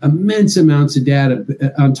 immense amounts of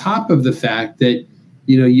data on top of the fact that,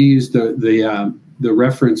 you used the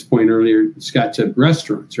reference point earlier, Scott, to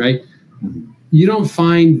restaurants, right? You don't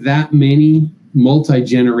find that many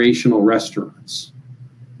multi-generational restaurants,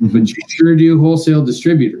 but you sure do wholesale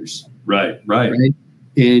distributors. Right.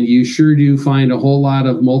 And you sure do find a whole lot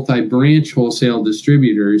of multi-branch wholesale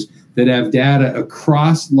distributors that have data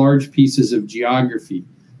across large pieces of geography.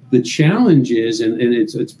 The challenge is, and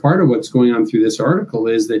it's part of what's going on through this article,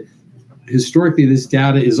 is that historically this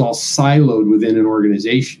data is all siloed within an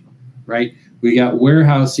organization, right? We got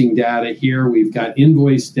warehousing data here, we've got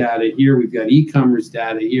invoice data here, we've got e-commerce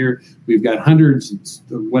data here, we've got hundreds,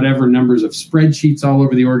 whatever numbers of spreadsheets all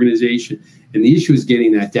over the organization. And the issue is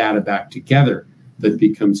getting that data back together that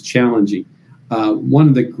becomes challenging. One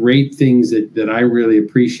of the great things that I really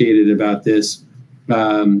appreciated about this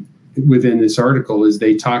within this article is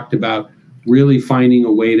they talked about really finding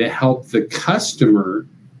a way to help the customer,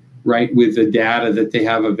 right, with the data that they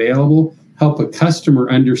have available, help a customer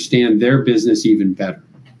understand their business even better.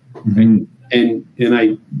 Mm-hmm. And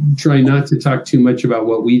I try not to talk too much about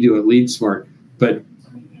what we do at LeadSmart, but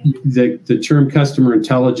the term customer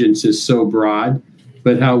intelligence is so broad.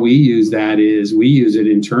 But how we use that is we use it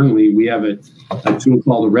internally. We have a tool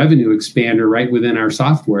called a revenue expander right within our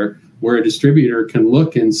software, where a distributor can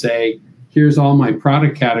look and say, here's all my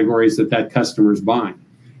product categories that customer's buying.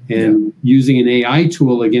 And using an AI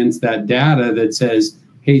tool against that data that says,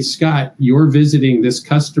 hey, Scott, you're visiting this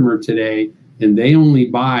customer today, and they only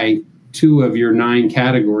buy 2 of your 9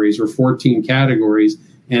 categories or 14 categories.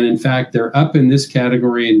 And in fact, they're up in this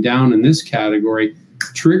category and down in this category,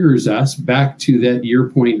 triggers us back to that your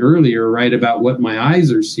point earlier, right, about what my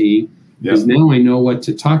eyes are seeing, because now I know what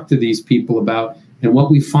to talk to these people about. And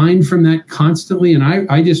what we find from that constantly, and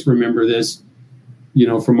I just remember this,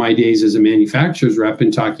 from my days as a manufacturer's rep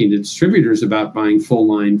and talking to distributors about buying full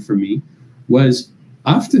line from me, was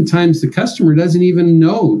oftentimes the customer doesn't even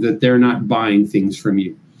know that they're not buying things from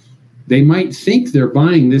you. They might think they're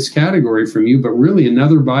buying this category from you, but really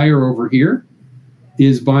another buyer over here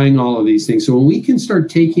is buying all of these things. So when we can start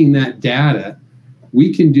taking that data,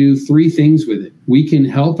 we can do 3 things with it. We can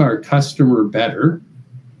help our customer better.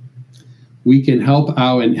 We can help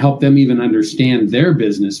out and help them even understand their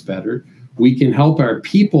business better. We can help our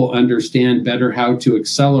people understand better how to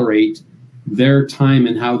accelerate their time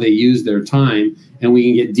and how they use their time. And we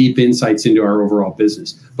can get deep insights into our overall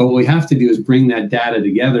business. But what we have to do is bring that data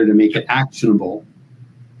together to make it actionable.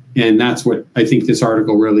 And that's what I think this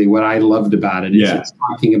article really, what I loved about it is it's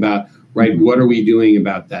talking about, right, what are we doing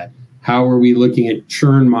about that? How are we looking at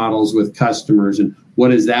churn models with customers, and what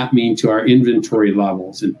does that mean to our inventory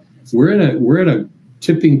levels? And we're at a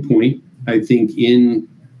tipping point, I think, in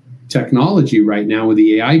technology right now with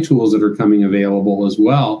the AI tools that are coming available as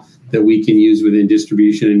well that we can use within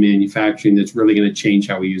distribution and manufacturing that's really going to change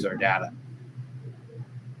how we use our data.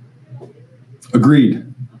 Agreed.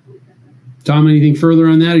 Tom, anything further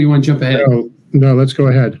on that, or you want to jump ahead? No, let's go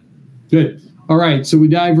ahead. Good. All right, so we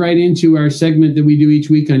dive right into our segment that we do each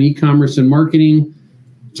week on e-commerce and marketing.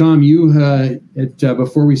 Tom, you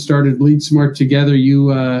before we started LeadSmart together, you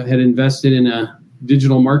had invested in a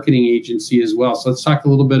digital marketing agency as well. So let's talk a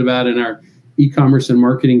little bit about in our e-commerce and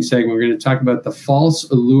marketing segment. We're going to talk about the false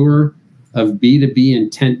allure of B2B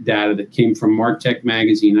intent data that came from MarTech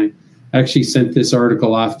magazine. I actually sent this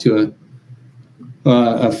article off to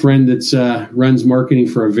a friend that's runs marketing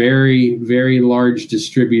for a very, very large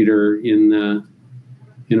distributor in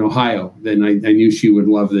Ohio. Then I knew she would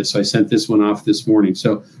love this. So I sent this one off this morning.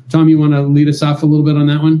 So Tom, you want to lead us off a little bit on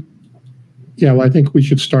that one? Yeah, well, I think we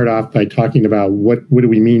should start off by talking about what do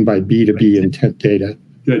we mean by B2B intent data.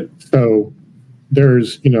 Good. So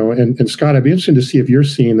there's, and Scott, I'd be interested to see if you're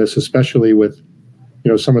seeing this, especially with,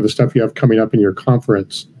 some of the stuff you have coming up in your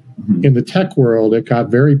conference. Mm-hmm. In the tech world, it got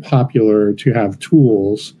very popular to have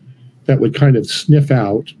tools that would kind of sniff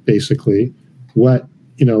out basically what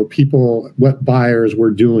what buyers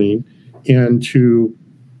were doing, and to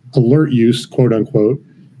alert you, quote unquote,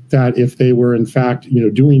 that if they were in fact,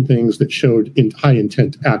 doing things that showed high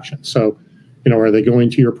intent action. So, are they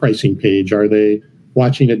going to your pricing page? Are they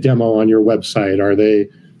watching a demo on your website? Are they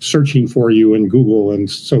searching for you in Google and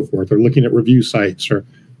so forth, or looking at review sites, or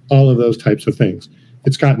all of those types of things?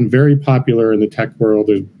 It's gotten very popular in the tech world.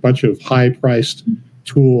 There's a bunch of high-priced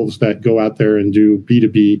tools that go out there and do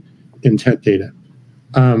B2B intent data.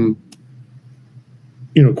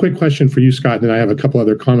 Quick question for you, Scott, and then I have a couple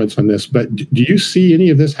other comments on this. But do you see any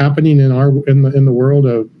of this happening in the world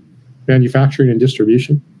of manufacturing and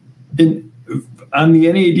distribution? On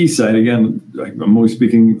the NAD side, again, I'm only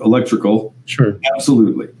speaking electrical. Sure,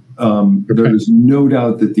 absolutely. There's no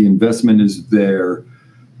doubt that the investment is there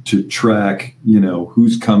to track,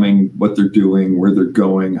 who's coming, what they're doing, where they're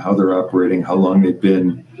going, how they're operating, how long they've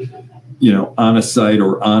been, on a site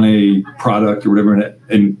or on a product or whatever.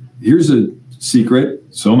 And here's a secret.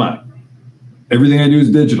 So am I. Everything I do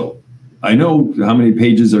is digital. I know how many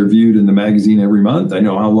pages are viewed in the magazine every month. I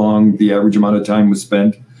know how long the average amount of time was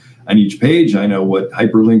spent on each page. I know what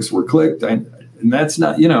hyperlinks were clicked. And that's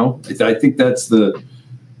not, I think that's the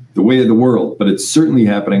way of the world, but it's certainly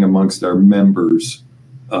happening amongst our members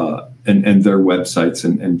and their websites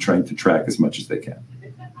and trying to track as much as they can.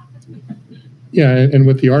 Yeah, and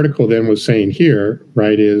what the article then was saying here,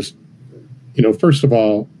 right, is, first of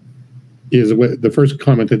all, is what the first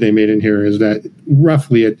comment that they made in here is that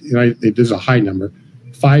roughly, it is a high number,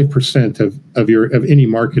 5% of any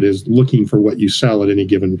market is looking for what you sell at any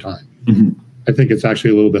given time. Mm-hmm. I think it's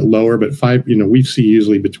actually a little bit lower, but 5, we see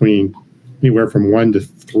usually between anywhere from 1 to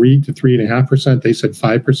 3 to 3.5%. They said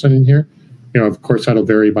 5% in here. Of course, that'll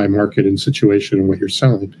vary by market and situation and what you're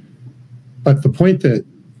selling. But the point that,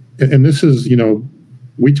 and this is,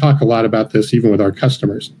 we talk a lot about this even with our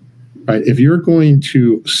customers, right? If you're going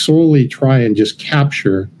to solely try and just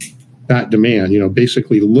capture that demand,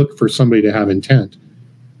 basically look for somebody to have intent,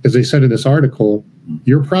 as they said in this article,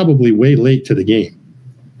 you're probably way late to the game,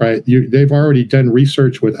 right? They've already done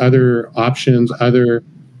research with other options, other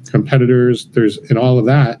competitors, and all of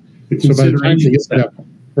that. So by the time they get to that,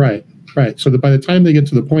 right. So by the time they get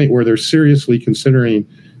to the point where they're seriously considering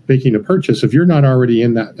making a purchase, if you're not already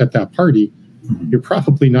at that party, you're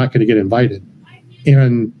probably not going to get invited.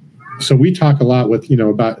 And so we talk a lot with,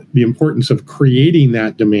 about the importance of creating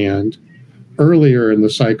that demand earlier in the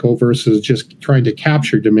cycle versus just trying to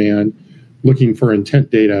capture demand, looking for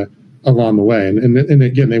intent data along the way. And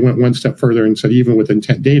again, they went one step further and said, even with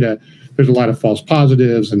intent data, there's a lot of false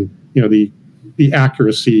positives, and the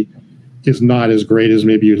accuracy is not as great as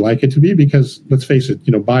maybe you'd like it to be, because let's face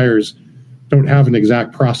it, buyers don't have an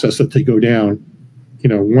exact process that they go down.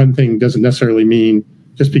 One thing doesn't necessarily mean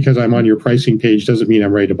just because I'm on your pricing page doesn't mean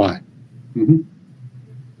I'm ready to buy. Mm-hmm.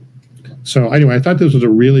 So anyway, I thought this was a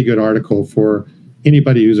really good article for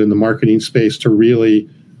anybody who's in the marketing space to really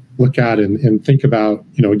look at and think about,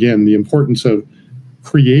 again, the importance of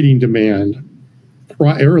creating demand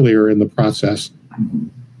earlier in the process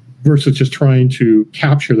versus just trying to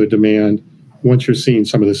capture the demand once you're seeing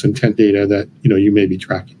some of this intent data that, you may be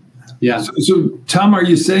tracking. Yeah. So Tom, are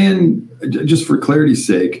you saying, just for clarity's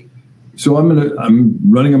sake, so I'm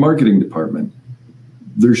running a marketing department,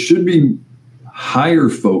 there should be higher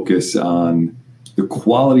focus on the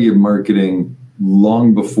quality of marketing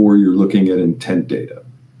long before you're looking at intent data?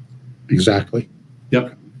 Exactly.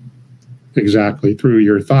 Yep. Exactly. Through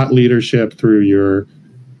your thought leadership, through your,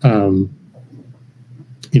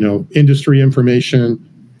 industry information.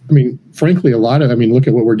 Frankly, look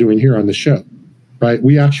at what we're doing here on the show, right?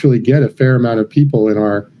 We actually get a fair amount of people in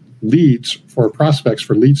our leads for prospects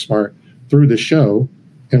for LeadSmart through the show.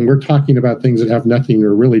 And we're talking about things that have nothing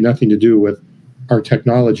or really nothing to do with our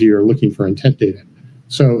technology or looking for intent data.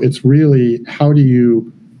 So it's really, how do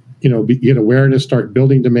you, get awareness, start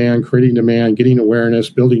building demand, creating demand, getting awareness,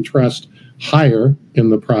 building trust higher in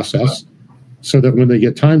the process, so that when they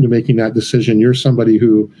get time to making that decision, you're somebody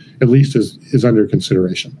who at least is under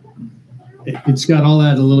consideration. It's got all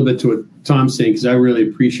that a little bit to what Tom's saying, because I really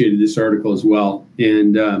appreciated this article as well.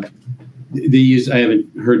 And they use, I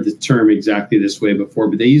haven't heard the term exactly this way before,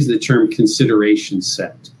 but they use the term consideration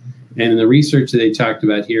set. And in the research that they talked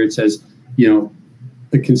about here, it says,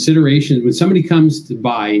 the consideration, when somebody comes to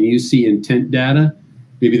buy and you see intent data,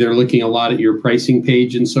 maybe they're looking a lot at your pricing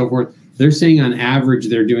page and so forth, they're saying on average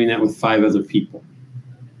they're doing that with 5 other people,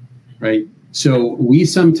 right? So we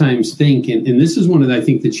sometimes think, and this is one of, I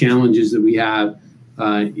think, the challenges that we have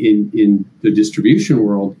in the distribution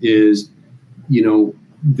world is,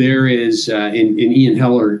 there is, and Ian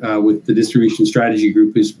Heller with the Distribution Strategy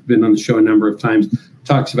Group, who's been on the show a number of times,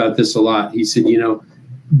 talks about this a lot. He said,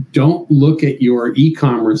 don't look at your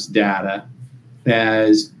e-commerce data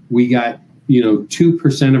as we got,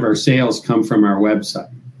 2% of our sales come from our website.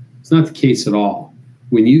 It's not the case at all.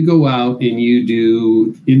 When you go out and you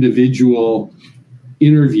do individual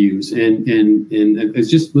interviews, and I was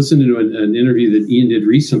just listening to an interview that Ian did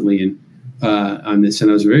recently on this, and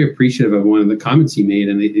I was very appreciative of one of the comments he made,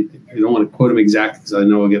 and I don't want to quote him exactly because I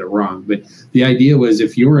know I'll get it wrong, but the idea was,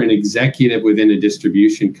 if you're an executive within a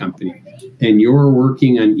distribution company and you're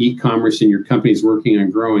working on e-commerce and your company's working on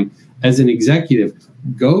growing, as an executive,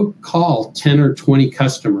 go call 10 or 20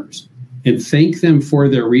 customers and thank them for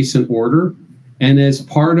their recent order. And as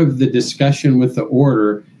part of the discussion with the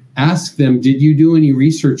order, ask them, did you do any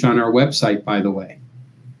research on our website, by the way?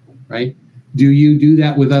 Right? Do you do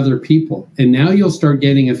that with other people? And now you'll start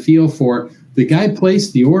getting a feel for, the guy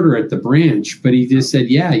placed the order at the branch, but he just said,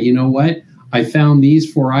 yeah, you know what? I found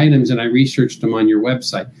these 4 items and I researched them on your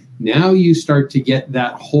website. Now you start to get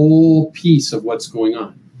that whole piece of what's going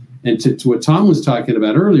on. And to what Tom was talking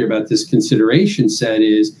about earlier about this consideration set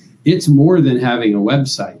is, it's more than having a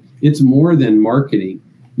website. It's more than marketing.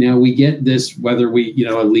 Now we get this, whether we,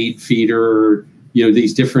 a lead feeder or,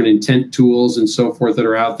 these different intent tools and so forth that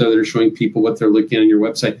are out there that are showing people what they're looking at on your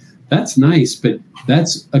website. That's nice, but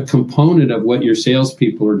that's a component of what your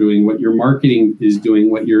salespeople are doing, what your marketing is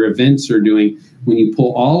doing, what your events are doing. When you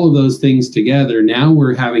pull all of those things together, now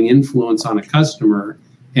we're having influence on a customer,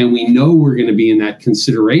 and we know we're going to be in that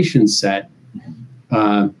consideration set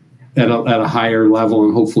at a higher level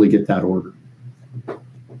and hopefully get that order.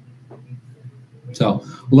 So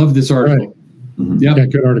love this article. Right. Mm-hmm. Yep. Yeah,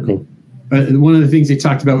 good article. One of the things they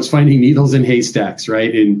talked about was finding needles in haystacks,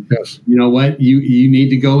 right? And yes. You know what? You need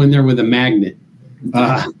to go in there with a magnet,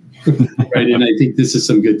 right? And I think this is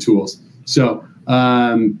some good tools. So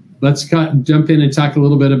let's jump in and talk a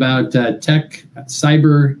little bit about tech,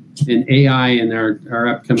 cyber, and AI in our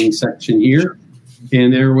upcoming section here.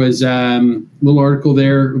 And there was a little article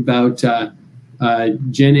there about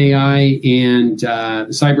Gen AI and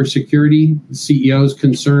cybersecurity, CEO's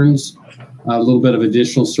concerns, a little bit of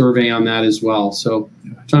additional survey on that as well. So,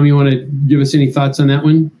 Tom, you want to give us any thoughts on that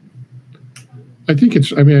one? I think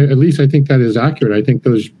at least I think that is accurate. I think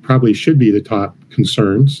those probably should be the top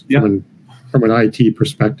concerns from an IT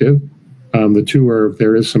perspective. The two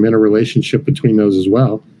there is some interrelationship between those as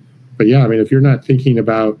well. But yeah, I mean, if you're not thinking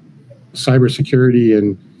about cybersecurity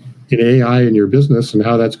and in AI in your business and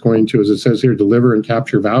how that's going to, as it says here, deliver and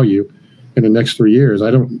capture value in the next 3 years, I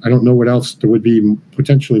don't know what else that would be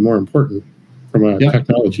potentially more important from a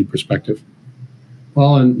technology perspective.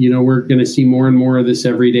 Well, and we're going to see more and more of this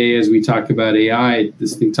every day as we talk about AI.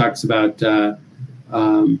 This thing talks about the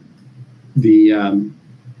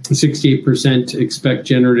 68% expect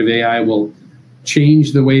generative AI will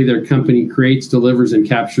change the way their company creates, delivers, and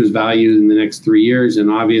captures value in the next 3 years. And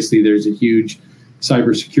obviously, there's a huge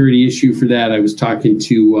cybersecurity issue for that. I was talking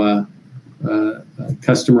to a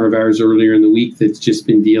customer of ours earlier in the week that's just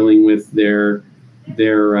been dealing with their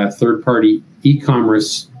third-party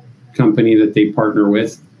e-commerce company that they partner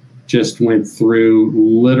with. Just went through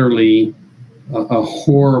literally a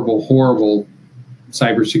horrible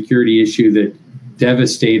cybersecurity issue that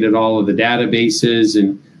devastated all of the databases,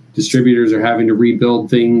 and distributors are having to rebuild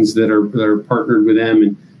things that are partnered with them.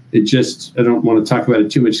 And I don't want to talk about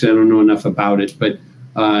it too much because I don't know enough about it. But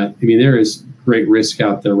there is great risk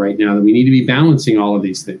out there right now that we need to be balancing all of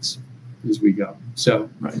these things as we go. So,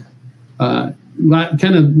 kind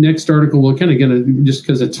of next article, we're kind of going to, just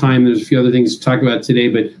because of time, there's a few other things to talk about today,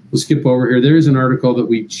 but we'll skip over here. There is an article that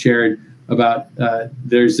we shared about,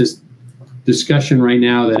 there's this discussion right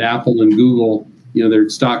now that Apple and Google, their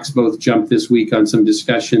stocks both jumped this week on some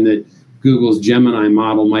discussion that Google's Gemini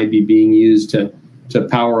model might be being used to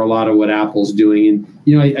power a lot of what Apple's doing. And,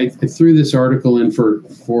 I threw this article in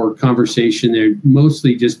for conversation there,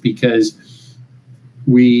 mostly just because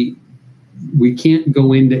we can't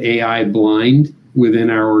go into AI blind within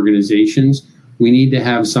our organizations. We need to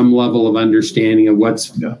have some level of understanding of what's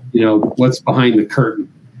behind the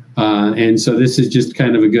curtain. And so this is just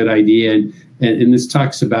kind of a good idea. And this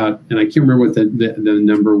talks about, and I can't remember what the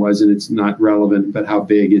number was, and it's not relevant, but how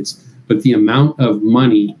big but the amount of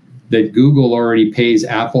money that Google already pays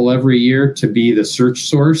Apple every year to be the search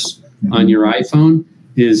source on your iPhone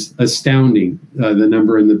is astounding, the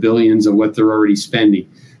number in the billions of what they're already spending.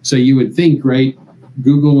 So you would think, right,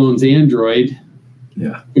 Google owns Android,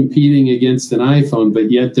 competing against an iPhone, but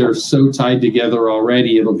yet they're so tied together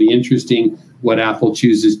already. It'll be interesting what Apple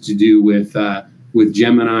chooses to do with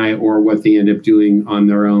Gemini, or what they end up doing on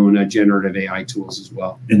their own generative AI tools as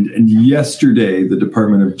well. And yesterday, the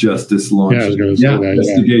Department of Justice launched an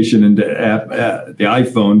investigation into the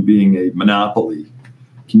iPhone being a monopoly.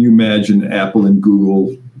 Can you imagine Apple and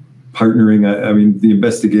Google partnering? I mean, the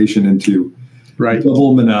investigation into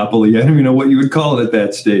double monopoly. I don't even know what you would call it at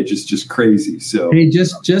that stage. It's just crazy. So hey,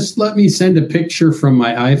 just let me send a picture from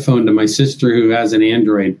my iPhone to my sister who has an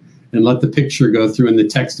Android, and let the picture go through in the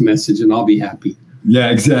text message, and I'll be happy. Yeah,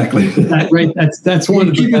 exactly. That's one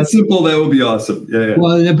of the. Keep it simple. That would be awesome. Yeah.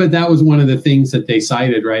 Well, but that was one of the things that they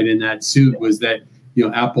cited, right, in that suit, was that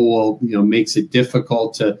Apple will makes it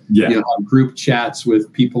difficult to have group chats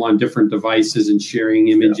with people on different devices and sharing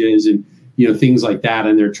images and things like that,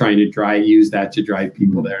 and they're trying to use that to drive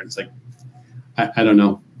people there. And it's like, I don't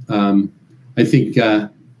know. I think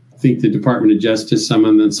the Department of Justice, some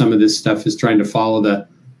of this stuff is trying to follow the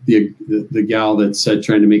gal that's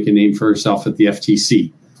trying to make a name for herself at the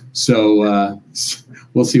FTC. So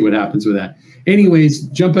we'll see what happens with that. Anyways,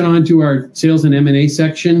 jumping on to our sales and M&A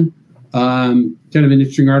section, kind of an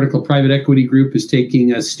interesting article. Private Equity Group is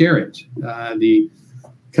taking Starrett, the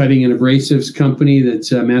cutting and abrasives company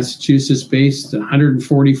that's Massachusetts-based,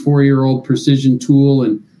 144-year-old precision tool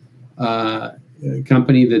and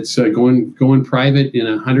company that's going private in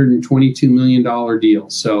a $122 million deal.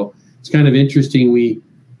 So it's kind of interesting. We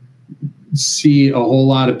see a whole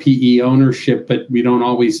lot of PE ownership, but we don't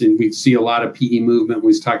always, and we see a lot of PE movement.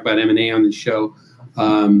 We talk about M&A on the show.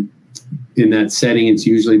 In that setting, it's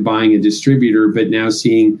usually buying a distributor, but now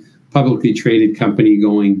seeing publicly traded company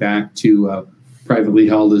going back to privately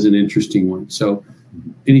held is an interesting one. So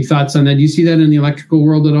any thoughts on that? Do you see that in the electrical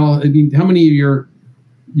world at all? I mean, how many of your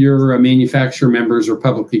manufacturer members are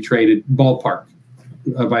publicly traded, ballpark,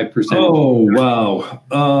 by percentage? Oh, wow.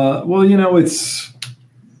 Well,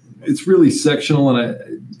 it's really sectional,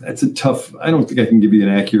 and that's a tough. I don't think I can give you an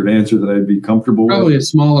accurate answer that I'd be comfortable with. Probably a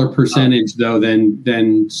smaller percentage though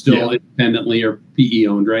than still independently or PE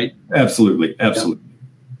owned, right? Absolutely. Yeah.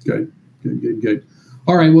 Good.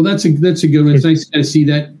 All right. Well, that's a good one. It's nice to see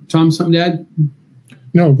that. Tom, something to add?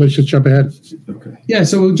 No, let's just jump ahead. Okay. Yeah.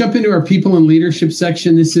 So we'll jump into our people and leadership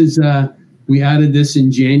section. This is we added this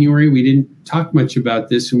in January. We didn't talk much about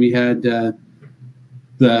this, and we had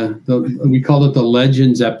we called it the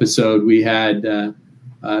Legends episode. We had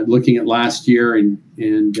looking at last year and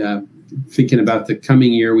thinking about the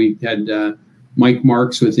coming year. We had Mike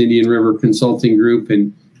Marks with Indian River Consulting Group,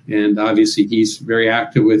 and obviously he's very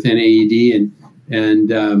active with NAED,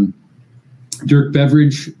 and Dirk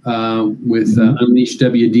Beveridge with Unleash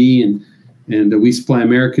WD and We Supply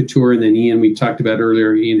America Tour, and then Ian, we talked about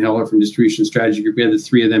earlier, Ian Heller from Distribution Strategy Group. We had the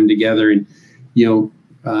three of them together, and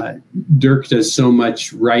Dirk does so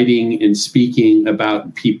much writing and speaking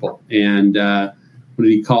about people, and what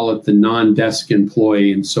did he call it? The non-desk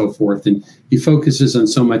employee and so forth. And he focuses on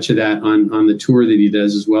so much of that on the tour that he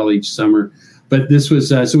does as well each summer. But this was,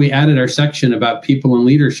 so we added our section about people and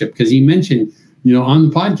leadership because he mentioned, on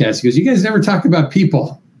the podcast, he goes, you guys never talk about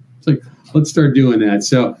people. It's like, let's start doing that.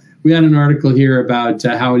 So we had an article here about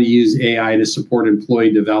how to use AI to support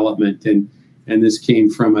employee development. And this came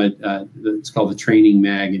from it's called the Training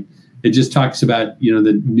Mag. And it just talks about,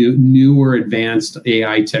 the newer advanced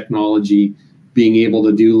AI technology being able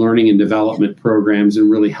to do learning and development programs and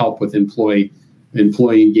really help with employee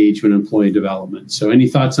engagement, employee development. So any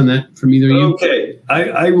thoughts on that from either of you? Okay.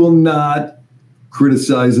 I will not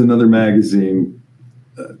criticize another magazine.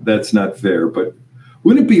 That's not fair. But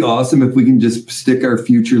wouldn't it be awesome if we can just stick our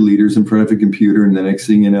future leaders in front of a computer and the next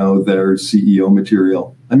thing you know, they're CEO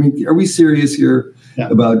material? I mean, are we serious here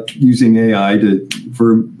about using AI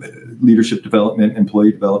for leadership development,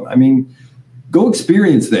 employee development? I mean, go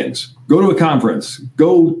experience things. Go to a conference.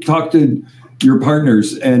 Go talk to your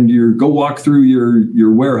partners and go walk through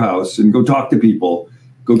your warehouse and go talk to people.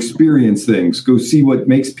 Go experience things. Go see what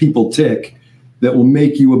makes people tick that will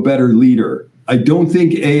make you a better leader. I don't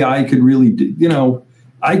think AI could really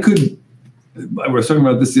I was talking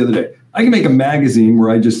about this the other day. I can make a magazine where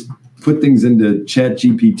I just put things into Chat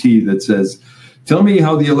GPT that says, tell me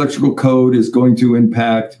how the electrical code is going to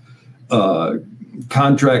impact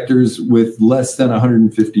contractors with less than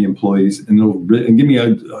 150 employees, and give me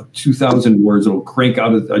a 2,000 words. It'll crank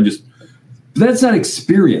out. That's not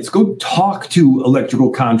experience. Go talk to electrical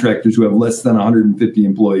contractors who have less than 150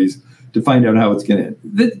 employees to find out how it's going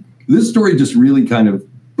to. This story just really kind of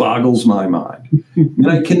boggles my mind, and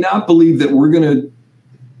I cannot believe that we're going to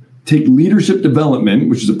take leadership development,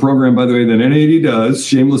 which is a program, by the way, that NAD does.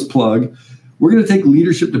 Shameless plug. We're going to take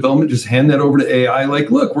leadership development, just hand that over to AI.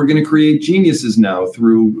 Like, look, we're going to create geniuses now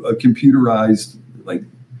through a computerized,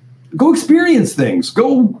 go experience things,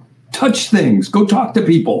 go touch things, go talk to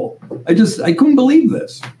people. I couldn't believe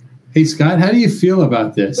this. Hey, Scott, how do you feel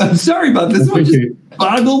about this? I'm sorry about this. It just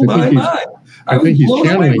boggled my mind. I think he's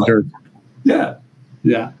channeling Dirk. Yeah.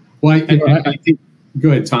 Yeah. Well, I think, go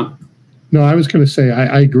ahead, Tom. No, I was going to say,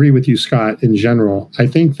 I agree with you, Scott, in general. I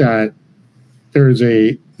think that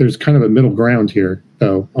there's kind of a middle ground here,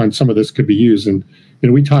 though, on some of this could be used. And,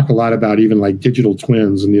 we talk a lot about even like digital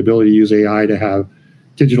twins and the ability to use AI to have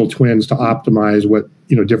digital twins to optimize what,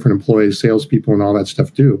 different employees, salespeople, and all that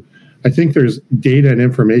stuff do. I think there's data and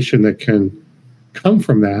information that can come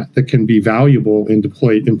from that can be valuable in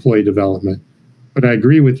employee development. But I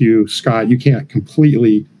agree with you, Scott, you can't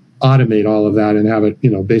completely automate all of that and have it,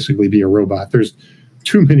 basically be a robot. There's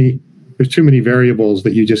too many variables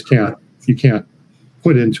that you can't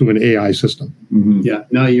put into an AI system. Mm-hmm. Yeah,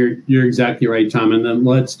 no, you're exactly right, Tom. And then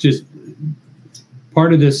let's just,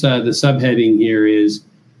 part of this, the subheading here is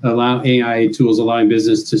allow AI tools, allowing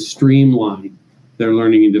business to streamline their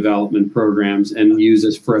learning and development programs and use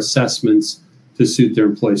this for assessments to suit their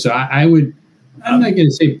employees. So I'm not going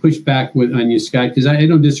to say push back on you, Scott, because I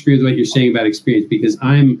don't disagree with what you're saying about experience, because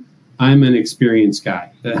I'm an experienced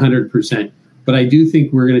guy, 100%. But I do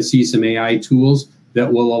think we're going to see some AI tools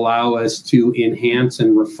that will allow us to enhance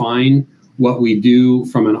and refine what we do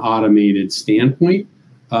from an automated standpoint.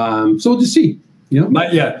 So we'll just see. And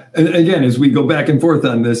again, as we go back and forth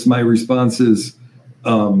on this, my response is,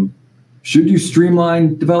 should you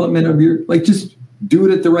streamline development of just do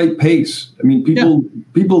it at the right pace? I mean,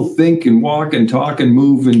 people think and walk and talk and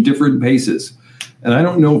move in different paces. And I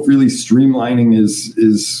don't know if really streamlining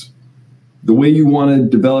is the way you want to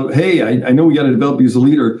develop. Hey, I know we got to develop you as a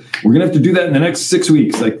leader. We're going to have to do that in the next 6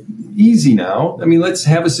 weeks. Like, easy now. I mean, let's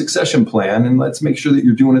have a succession plan and let's make sure that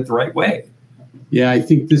you're doing it the right way. Yeah, I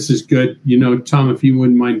think this is good. Tom, if you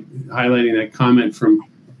wouldn't mind highlighting that comment from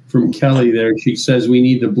from Kelly there. She says we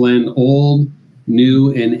need to blend old,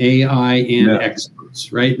 new, and AI and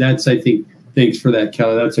experts, right? That's, I think, thanks for that,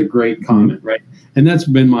 Kelly. That's a great comment, right? And that's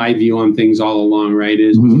been my view on things all along, right?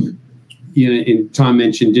 Is, and Tom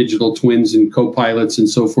mentioned digital twins and co-pilots and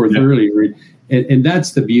so forth earlier. Right? And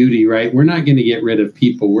that's the beauty, right? We're not going to get rid of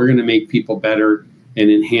people. We're going to make people better and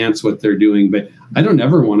enhance what they're doing. But I don't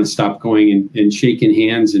ever want to stop going and shaking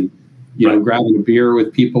hands and, grabbing a beer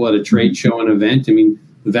with people at a trade show and event. I mean,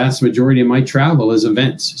 the vast majority of my travel is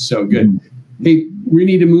events. So good. Hey, we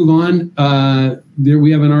need to move on. There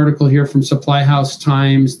we have an article here from Supply House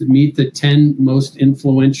Times that meet the 10 most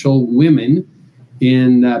influential women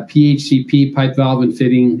in PHCP, pipe, valve, and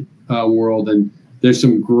fitting world. And there's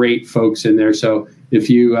some great folks in there. So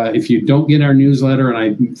if you don't get our newsletter, and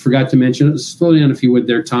I forgot to mention it, slow down if you would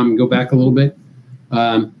there, Tom, and go back a little bit.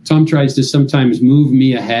 Tom tries to sometimes move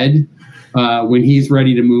me ahead when he's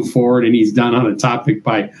ready to move forward and he's done on a topic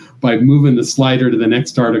by moving the slider to the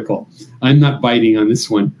next article. I'm not biting on this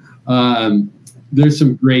one. There's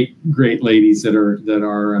some great ladies that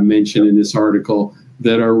are mentioned in this article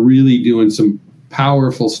that are really doing some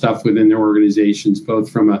powerful stuff within their organizations,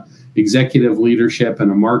 both from a executive leadership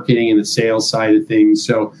and a marketing and a sales side of things.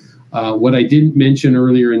 So what I didn't mention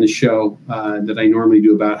earlier in the show that I normally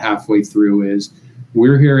do about halfway through is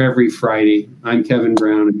we're here every Friday. I'm Kevin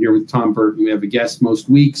Brown. I'm here with Tom Burton. We have a guest most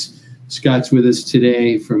weeks. Scott's with us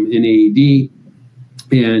today from NAED.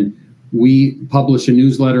 And we publish a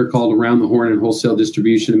newsletter called Around the Horn in Wholesale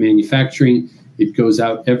Distribution and Manufacturing. It goes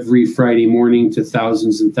out every Friday morning to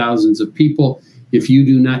thousands and thousands of people. If you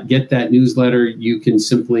do not get that newsletter, you can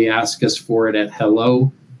simply ask us for it at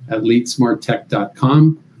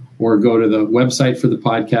hello@leadsmarttech.com or go to the website for the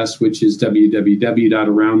podcast, which is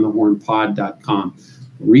www.aroundthehornpod.com.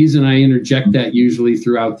 The reason I interject that usually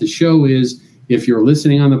throughout the show is if you're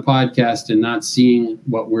listening on the podcast and not seeing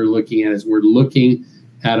what we're looking at, is we're looking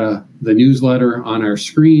at the newsletter on our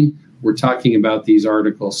screen. We're talking about these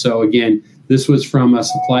articles. So again, this was from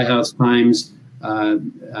Supply House Times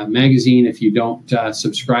magazine. If you don't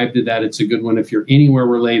subscribe to that, it's a good one. If you're anywhere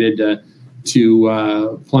related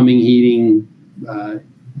to plumbing, heating,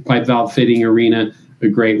 pipe, valve, fitting arena, a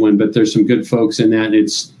great one. But there's some good folks in that.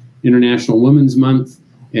 It's International Women's Month,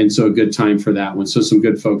 and so a good time for that one. So some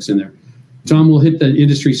good folks in there. Tom, we'll hit the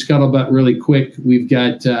industry scuttlebutt really quick. We've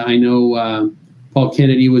got, I know Paul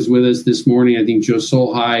Kennedy was with us this morning. I think Joe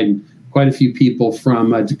Solheim and quite a few people from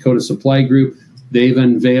Dakota Supply Group. They've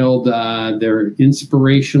unveiled their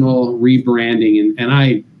inspirational rebranding, and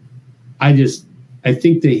I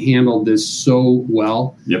think they handled this so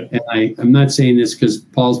well. Yep. And I'm not saying this because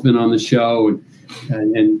Paul's been on the show,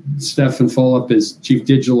 and Stefan Fulop is Chief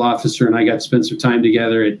Digital Officer, and I got to spend some time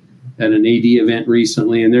together at an AD event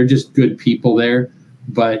recently, and they're just good people there.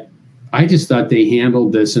 But I just thought they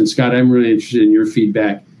handled this, and Scott, I'm really interested in your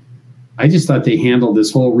feedback. I just thought they handled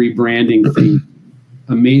this whole rebranding thing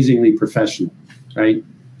amazingly professional, right?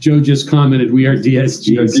 Joe just commented, we are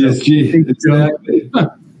DSG. DSG, exactly.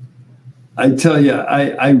 I tell you,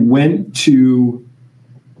 I went to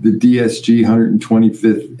the DSG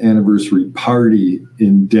 125th anniversary party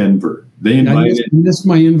in Denver. They invited. I missed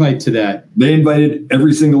my invite to that. They invited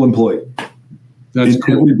every single employee. That's in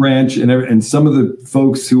cool. Every branch, and some of the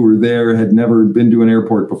folks who were there had never been to an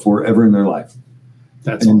airport before ever in their life.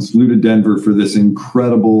 That's and awesome. Flew to Denver for this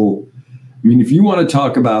incredible. I mean, if you want to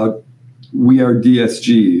talk about we are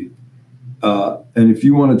DSG, and if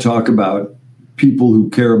you want to talk about people who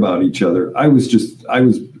care about each other, I was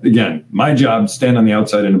again, my job, stand on the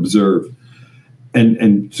outside and observe.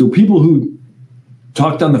 And so people who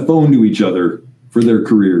talked on the phone to each other for their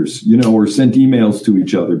careers, or sent emails to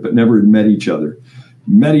each other, but never had met each other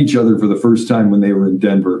for the first time when they were in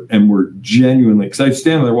Denver, and were genuinely, because I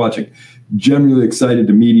stand there watching, genuinely excited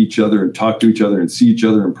to meet each other and talk to each other and see each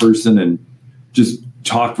other in person and just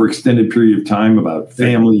talk for extended period of time about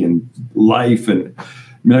family and life. And I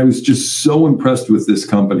mean, I was just so impressed with this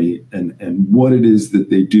company and what it is that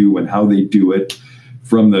they do and how they do it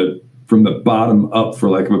from the bottom up, for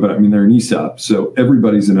lack of a better. I mean, they're an ESOP, so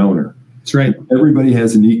everybody's an owner. That's right. Everybody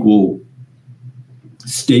has an equal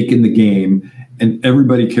stake in the game, and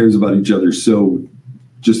everybody cares about each other so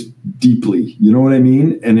just deeply. You know what I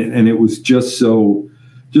mean? And it was just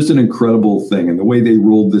an incredible thing. And the way they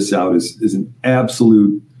rolled this out is an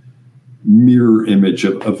absolute mirror image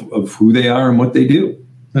of who they are and what they do.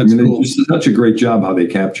 That's cool. They did such a great job how they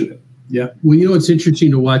captured it. Yeah. Well, it's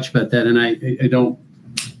interesting to watch about that. And I don't,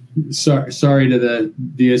 sorry to the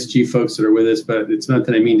DSG folks that are with us, but it's not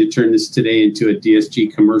that I mean to turn this today into a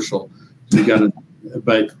DSG commercial.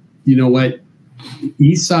 But you know what?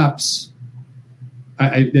 ESOPs,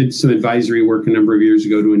 I did some advisory work a number of years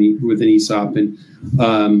ago with an ESOP, and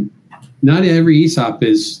not every ESOP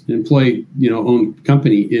is employee, owned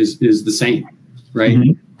company is the same, right?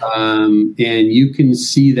 Mm-hmm. And you can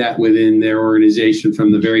see that within their organization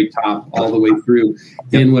from the very top all the way through.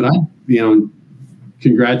 Yep. And what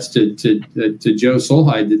congrats to Joe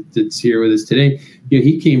Solheim that's here with us today.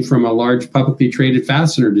 He came from a large publicly traded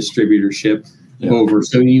fastener distributorship over.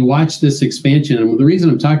 So you watch this expansion, and the reason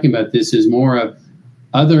I'm talking about this is more of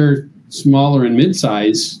other smaller and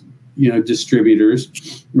mid-size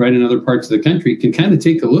distributors right in other parts of the country can kind of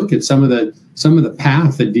take a look at some of the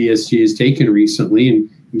path that DSG has taken recently and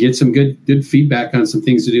get some good feedback on some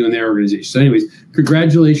things to do in their organization. So anyways,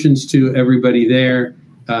 congratulations to everybody there.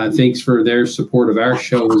 Thanks for their support of our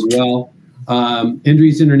show as well.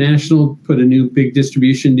 Endries International put a new big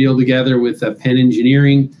distribution deal together with Penn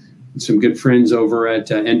Engineering, some good friends over at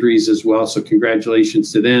Endries as well. So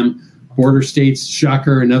congratulations to them. Border States,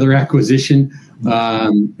 shocker, another acquisition.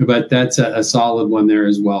 But that's a solid one there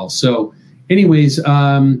as well. So anyways,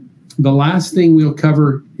 the last thing we'll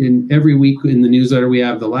cover in every week in the newsletter we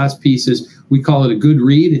have, the last piece is, we call it a good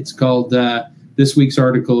read. It's called, this week's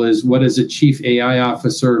article is, what does a chief AI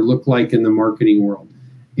officer look like in the marketing world?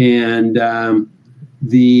 And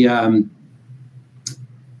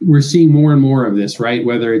we're seeing more and more of this, right?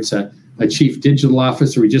 Whether it's a chief digital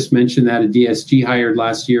officer, we just mentioned that a DSG hired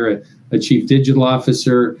last year, a chief digital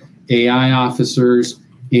officer, AI officers,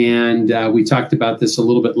 and we talked about this a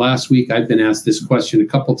little bit last week. I've been asked this question a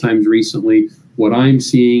couple times recently. What I'm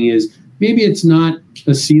seeing is maybe it's not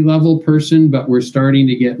a C-level person, but we're starting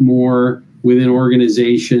to get more within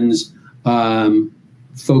organizations,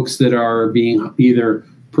 folks that are being either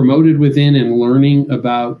promoted within and learning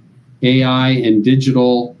about AI and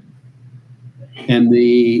digital, and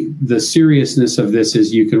the seriousness of this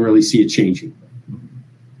is you can really see it changing.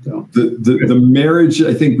 So the marriage,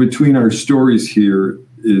 I think, between our stories here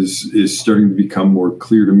is starting to become more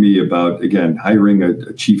clear to me about, again, hiring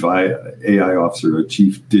a chief AI officer, a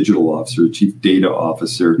chief digital officer, a chief data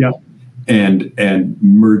officer, and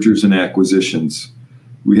mergers and acquisitions.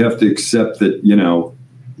 We have to accept that,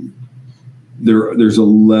 there's a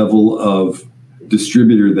level of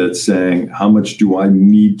distributor that's saying, how much do I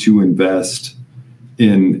need to invest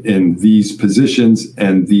in these positions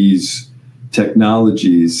and these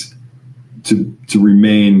technologies to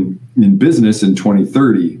remain in business in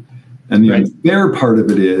 2030. And the unfair part of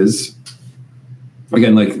it is,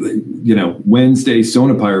 again, Wednesday,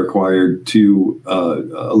 Sonepar acquired two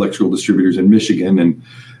electrical distributors in Michigan, and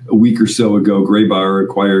a week or so ago, Graybar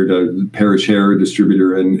acquired a Parrish Hair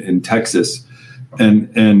distributor in Texas.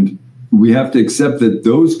 And we have to accept that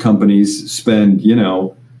those companies spend,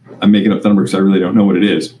 I'm making up the numbers, I really don't know what it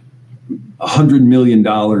is, $100 million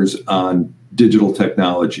on digital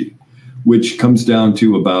technology, which comes down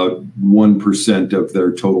to about 1% of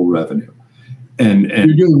their total revenue. And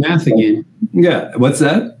you're doing math again. Yeah, what's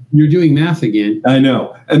that? You're doing math again. I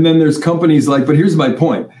know. And then there's companies but here's my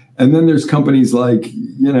point. And then there's companies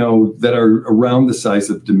that are around the size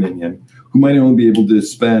of Dominion, who might only be able to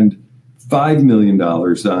spend $5 million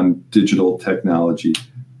on digital technology,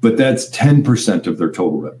 but that's 10% of their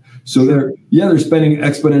total revenue. So they're spending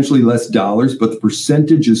exponentially less dollars, but the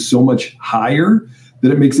percentage is so much higher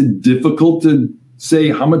that it makes it difficult to say,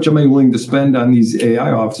 how much am I willing to spend on these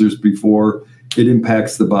AI officers before it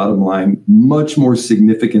impacts the bottom line much more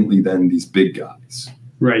significantly than these big guys.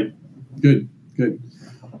 Right. Good.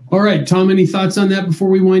 All right, Tom, any thoughts on that before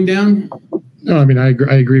we wind down? No, I mean, I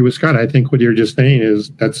agree with Scott. I think what you're just saying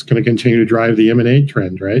is that's going to continue to drive the M&A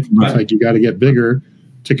trend, right? It's like you got to get bigger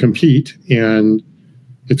to compete, and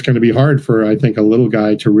it's going to be hard for, I think, a little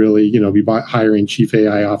guy to really, be hiring chief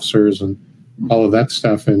AI officers and all of that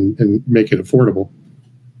stuff and make it affordable.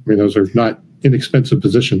 I mean, those are not inexpensive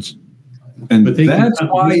positions. And that's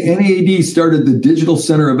why NAD started the Digital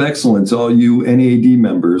Center of Excellence, all you NAD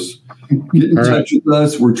members. Get in touch with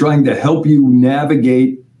us. We're trying to help you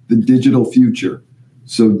navigate the digital future.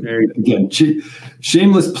 So again,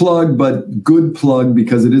 shameless plug, but good plug,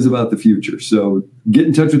 because it is about the future. So get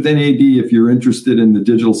in touch with NAD if you're interested in the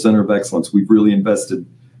Digital Center of Excellence. We've really invested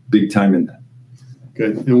big time in that.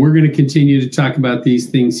 Good. And we're going to continue to talk about these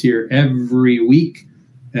things here every week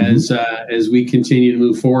as we continue to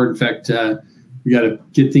move forward. In fact, we got to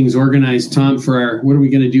get things organized, Tom, for what are we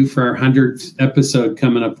going to do for our 100th episode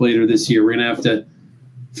coming up later this year? We're going to have to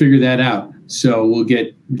figure that out. So we'll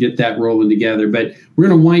get that rolling together. But we're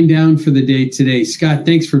going to wind down for the day today. Scott,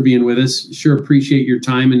 thanks for being with us. Sure appreciate your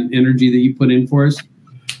time and energy that you put in for us.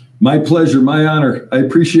 My pleasure, my honor. I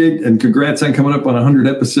appreciate, and congrats on coming up on 100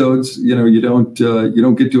 episodes. You don't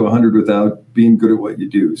get to 100 without being good at what you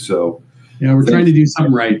do. So Yeah, we're trying to do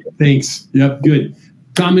something right. Thanks. Yep, good.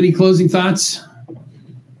 Tom, any closing thoughts?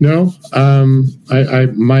 No.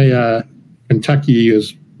 My Kentucky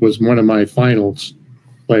was one of my finals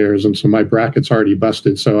players, and so my bracket's already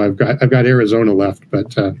busted. So I've got Arizona left,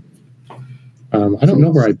 but I don't know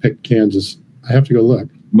where I picked Kansas. I have to go look.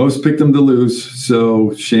 Most picked them to lose,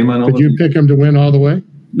 so shame on all of you. Did you pick them to win all the way?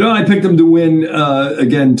 No, I picked them to win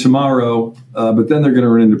again tomorrow, but then they're going to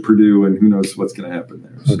run into Purdue, and who knows what's going to happen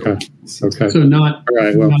there. So, okay. So not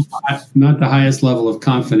right, not the highest level of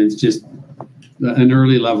confidence, just an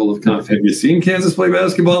early level of confidence. Have you seen Kansas play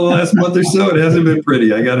basketball the last month or so? It hasn't been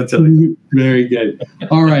pretty, I got to tell you. Very good.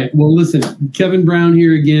 All right. Well, listen, Kevin Brown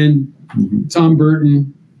here again, Tom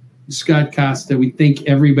Burton, Scott Costa. We thank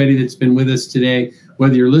everybody that's been with us today,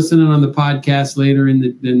 whether you're listening on the podcast later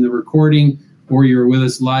in the recording or you're with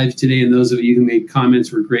us live today. And those of you who made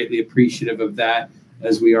comments, we're greatly appreciative of that,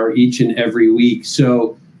 as we are each and every week.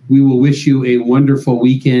 So we will wish you a wonderful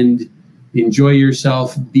weekend. Enjoy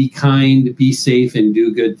yourself, be kind, be safe, and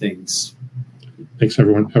do good things. Thanks,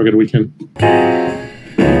 everyone. Have a good weekend.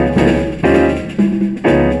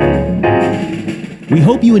 We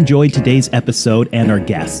hope you enjoyed today's episode and our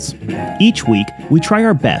guests. Each week, we try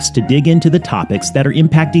our best to dig into the topics that are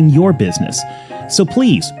impacting your business. So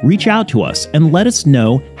please reach out to us and let us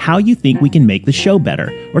know how you think we can make the show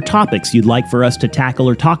better, or topics you'd like for us to tackle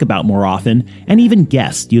or talk about more often, and even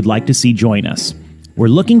guests you'd like to see join us. We're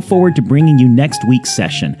looking forward to bringing you next week's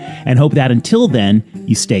session, and hope that until then,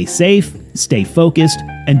 you stay safe, stay focused,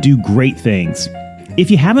 and do great things. If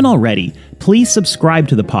you haven't already, please subscribe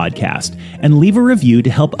to the podcast and leave a review to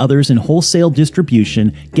help others in wholesale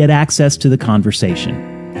distribution get access to the conversation.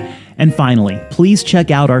 And finally, please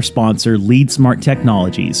check out our sponsor, LeadSmart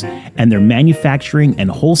Technologies, and their manufacturing and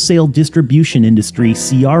wholesale distribution industry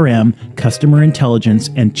CRM, customer intelligence,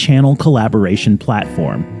 and channel collaboration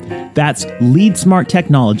platform. That's LeadSmart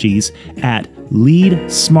Technologies at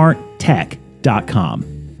leadsmarttech.com.